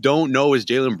 if you don't know it's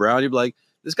Jaylen Brown, you'd be like,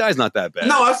 this guy's not that bad.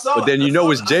 No, I saw. But then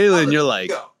it's Jaylen, you're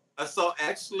like, I saw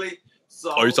actually.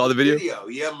 You saw the video?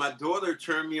 Yeah, my daughter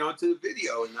turned me on to the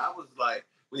video, and I was like,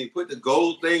 when he put the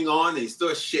gold thing on, and he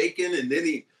started shaking, and then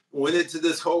he went into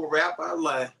this whole rap. I was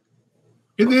like,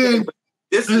 and then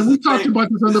we talked about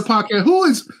this on the podcast. Who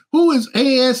is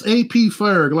ASAP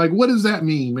Ferg? Like, what does that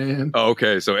mean, man? Oh,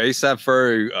 okay, so ASAP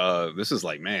Ferg. This is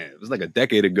like a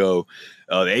decade ago.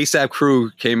 The ASAP crew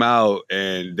came out,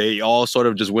 and they all sort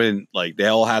of just went like they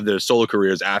all have their solo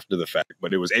careers after the fact.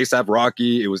 But it was ASAP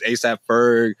Rocky, it was ASAP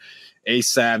Ferg.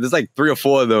 ASAP, there's like 3 or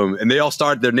 4 of them, and they all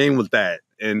started their name with that,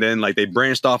 and then like they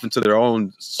branched off into their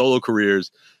own solo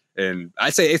careers. And I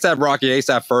say ASAP Rocky,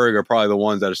 ASAP Ferg are probably the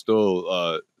ones that are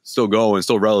still going,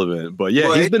 still relevant. But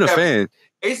yeah, he's been a fan.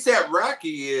 ASAP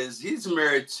Rocky he's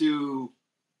married to,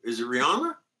 is it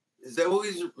Rihanna? Is that who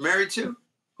he's married to?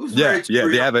 Who's married to?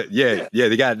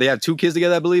 Yeah, they have 2 kids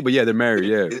together, I believe. But yeah, they're married.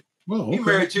 Yeah. Well, okay. He's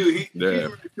married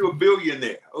to a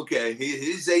billionaire. Okay,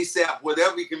 he's ASAP,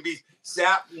 whatever he can be.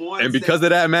 SAP one. And because of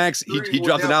that, Max, he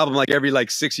dropped an album like every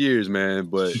 6 years, man.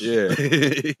 But yeah,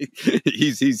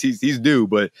 he's due.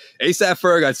 But ASAP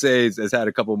Ferg, I'd say, has had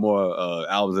a couple more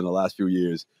albums in the last few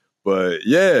years. But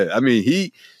yeah, I mean,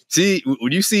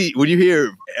 when you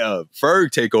hear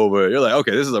Ferg take over, you're like,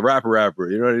 okay, this is a rapper.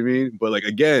 You know what I mean? But like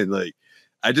again, like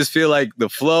I just feel like the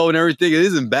flow and everything, it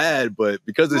isn't bad, but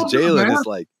because it's Jaylen, it's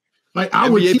like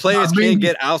NBA players can't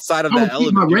get outside of that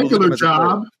element. My regular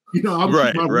job. I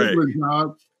would keep my regular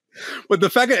job. But the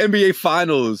fact that NBA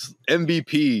Finals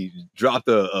MVP dropped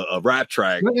a rap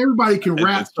track. Not everybody can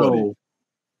rap, though.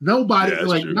 Nobody,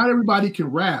 not everybody can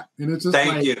rap. And it's just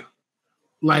Thank you.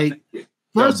 Like,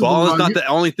 first of all, ball is not the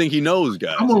only thing he knows,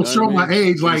 guys. I'm going to show my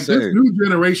age. Like, this new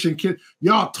generation kid,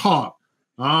 y'all talk.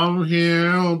 I'm here,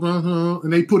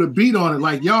 and they put a beat on it.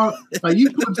 Like y'all, like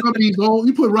you put some of these old,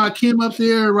 you put Rakim up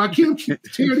there. Rakim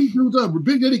tear these dudes up.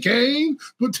 Big Daddy Kane,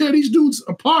 but tear these dudes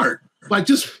apart. Like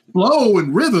just flow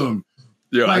and rhythm.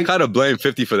 Yeah, I kind of blame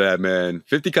 50 for that, man.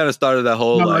 50 kind of started that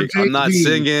whole I'm not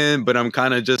singing, but I'm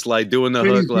kind of just like doing the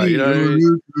hook, like you know what I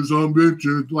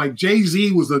mean? Like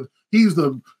Jay-Z he's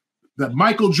the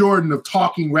Michael Jordan of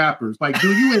talking rappers. Like,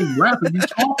 dude, you ain't rapping, you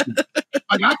talking.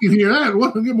 Like, I can hear that.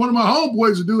 One of my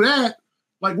homeboys to do that.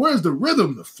 Like, where's the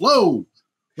rhythm, the flow?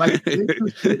 Like,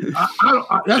 that's me.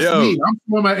 I'm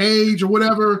from my age or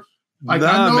whatever. Like,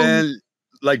 I know, man.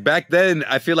 like back then,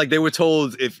 I feel like they were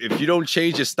told if you don't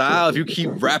change your style, if you keep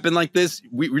rapping like this,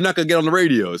 we're not gonna get on the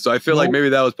radio. So I feel like maybe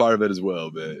that was part of it as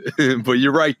well, man. But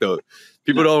you're right though.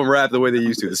 People don't rap the way they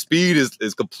used to. The speed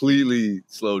is completely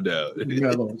slowed down.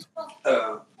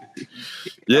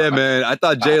 Yeah, man. I feel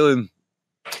like Jalen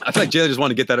just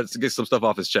wanted to get some stuff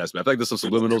off his chest, man. I feel like there's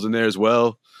some subliminals in there as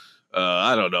well.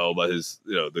 I don't know about his,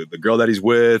 the girl that he's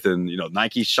with, and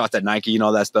Nike shots at Nike and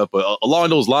all that stuff. But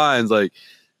along those lines, like,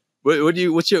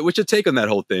 what's your take on that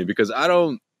whole thing? Because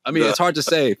look, it's hard to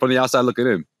say from the outside looking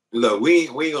in. Look, we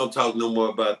ain't gonna talk no more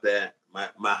about that.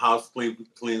 My house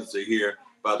cleaners are here,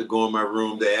 about to go in my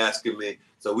room. They're asking me,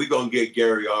 so we're gonna get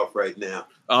Gary off right now.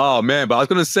 Oh man, but I was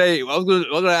gonna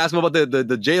ask him about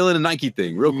the Jalen and Nike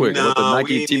thing real quick. About the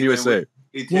Nike Team USA.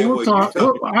 We'll talk.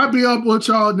 I'll be up with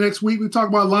y'all next week. We talk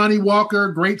about Lonnie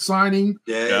Walker, great signing.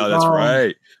 Yeah, that's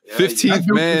right. 15th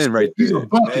man right there.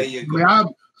 There you go. I'm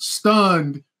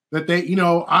stunned that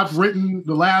I've written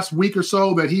the last week or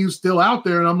so that he's still out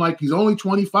there, and I'm like, he's only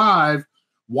 25.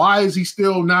 Why is he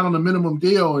still not on a minimum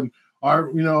deal? And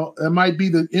it might be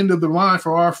the end of the line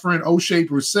for our friend O'Shea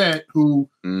Brissett, who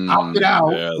opted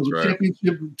out of the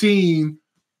championship team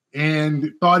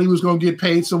and thought he was going to get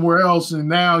paid somewhere else, and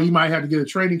now he might have to get a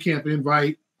training camp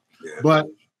invite. Yeah. But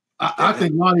I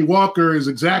think Lonnie Walker is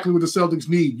exactly what the Celtics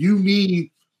need. You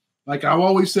need, like I've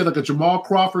always said, like a Jamal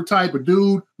Crawford type of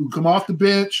dude who come off the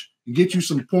bench and get you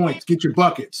some points, get your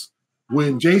buckets.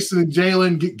 When Jason and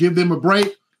Jalen give them a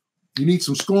break, you need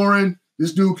some scoring.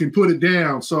 This dude can put it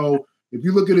down. So if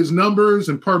you look at his numbers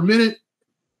and per minute,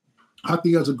 I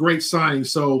think that's a great signing.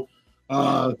 So,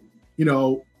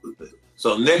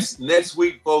 So next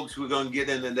week, folks, we're going to get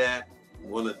into that. I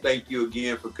want to thank you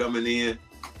again for coming in.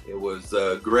 It was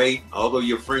great. Although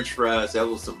your French fries, that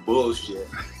was some bullshit.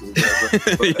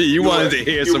 You wanted to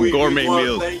hear some gourmet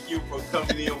meals. Thank you for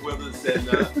coming in with us, and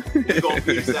we're going to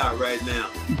peace out right now.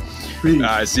 Peace. All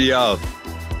right, see y'all.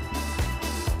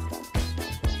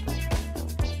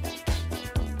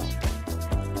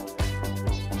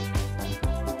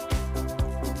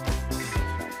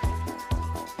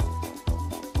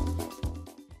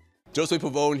 Josue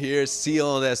Pavon here,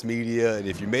 CLNS Media, and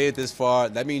if you made it this far,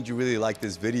 that means you really like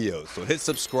this video. So hit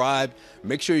subscribe,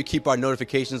 make sure you keep our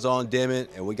notifications on, damn it,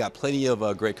 and we got plenty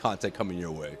of great content coming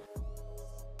your way.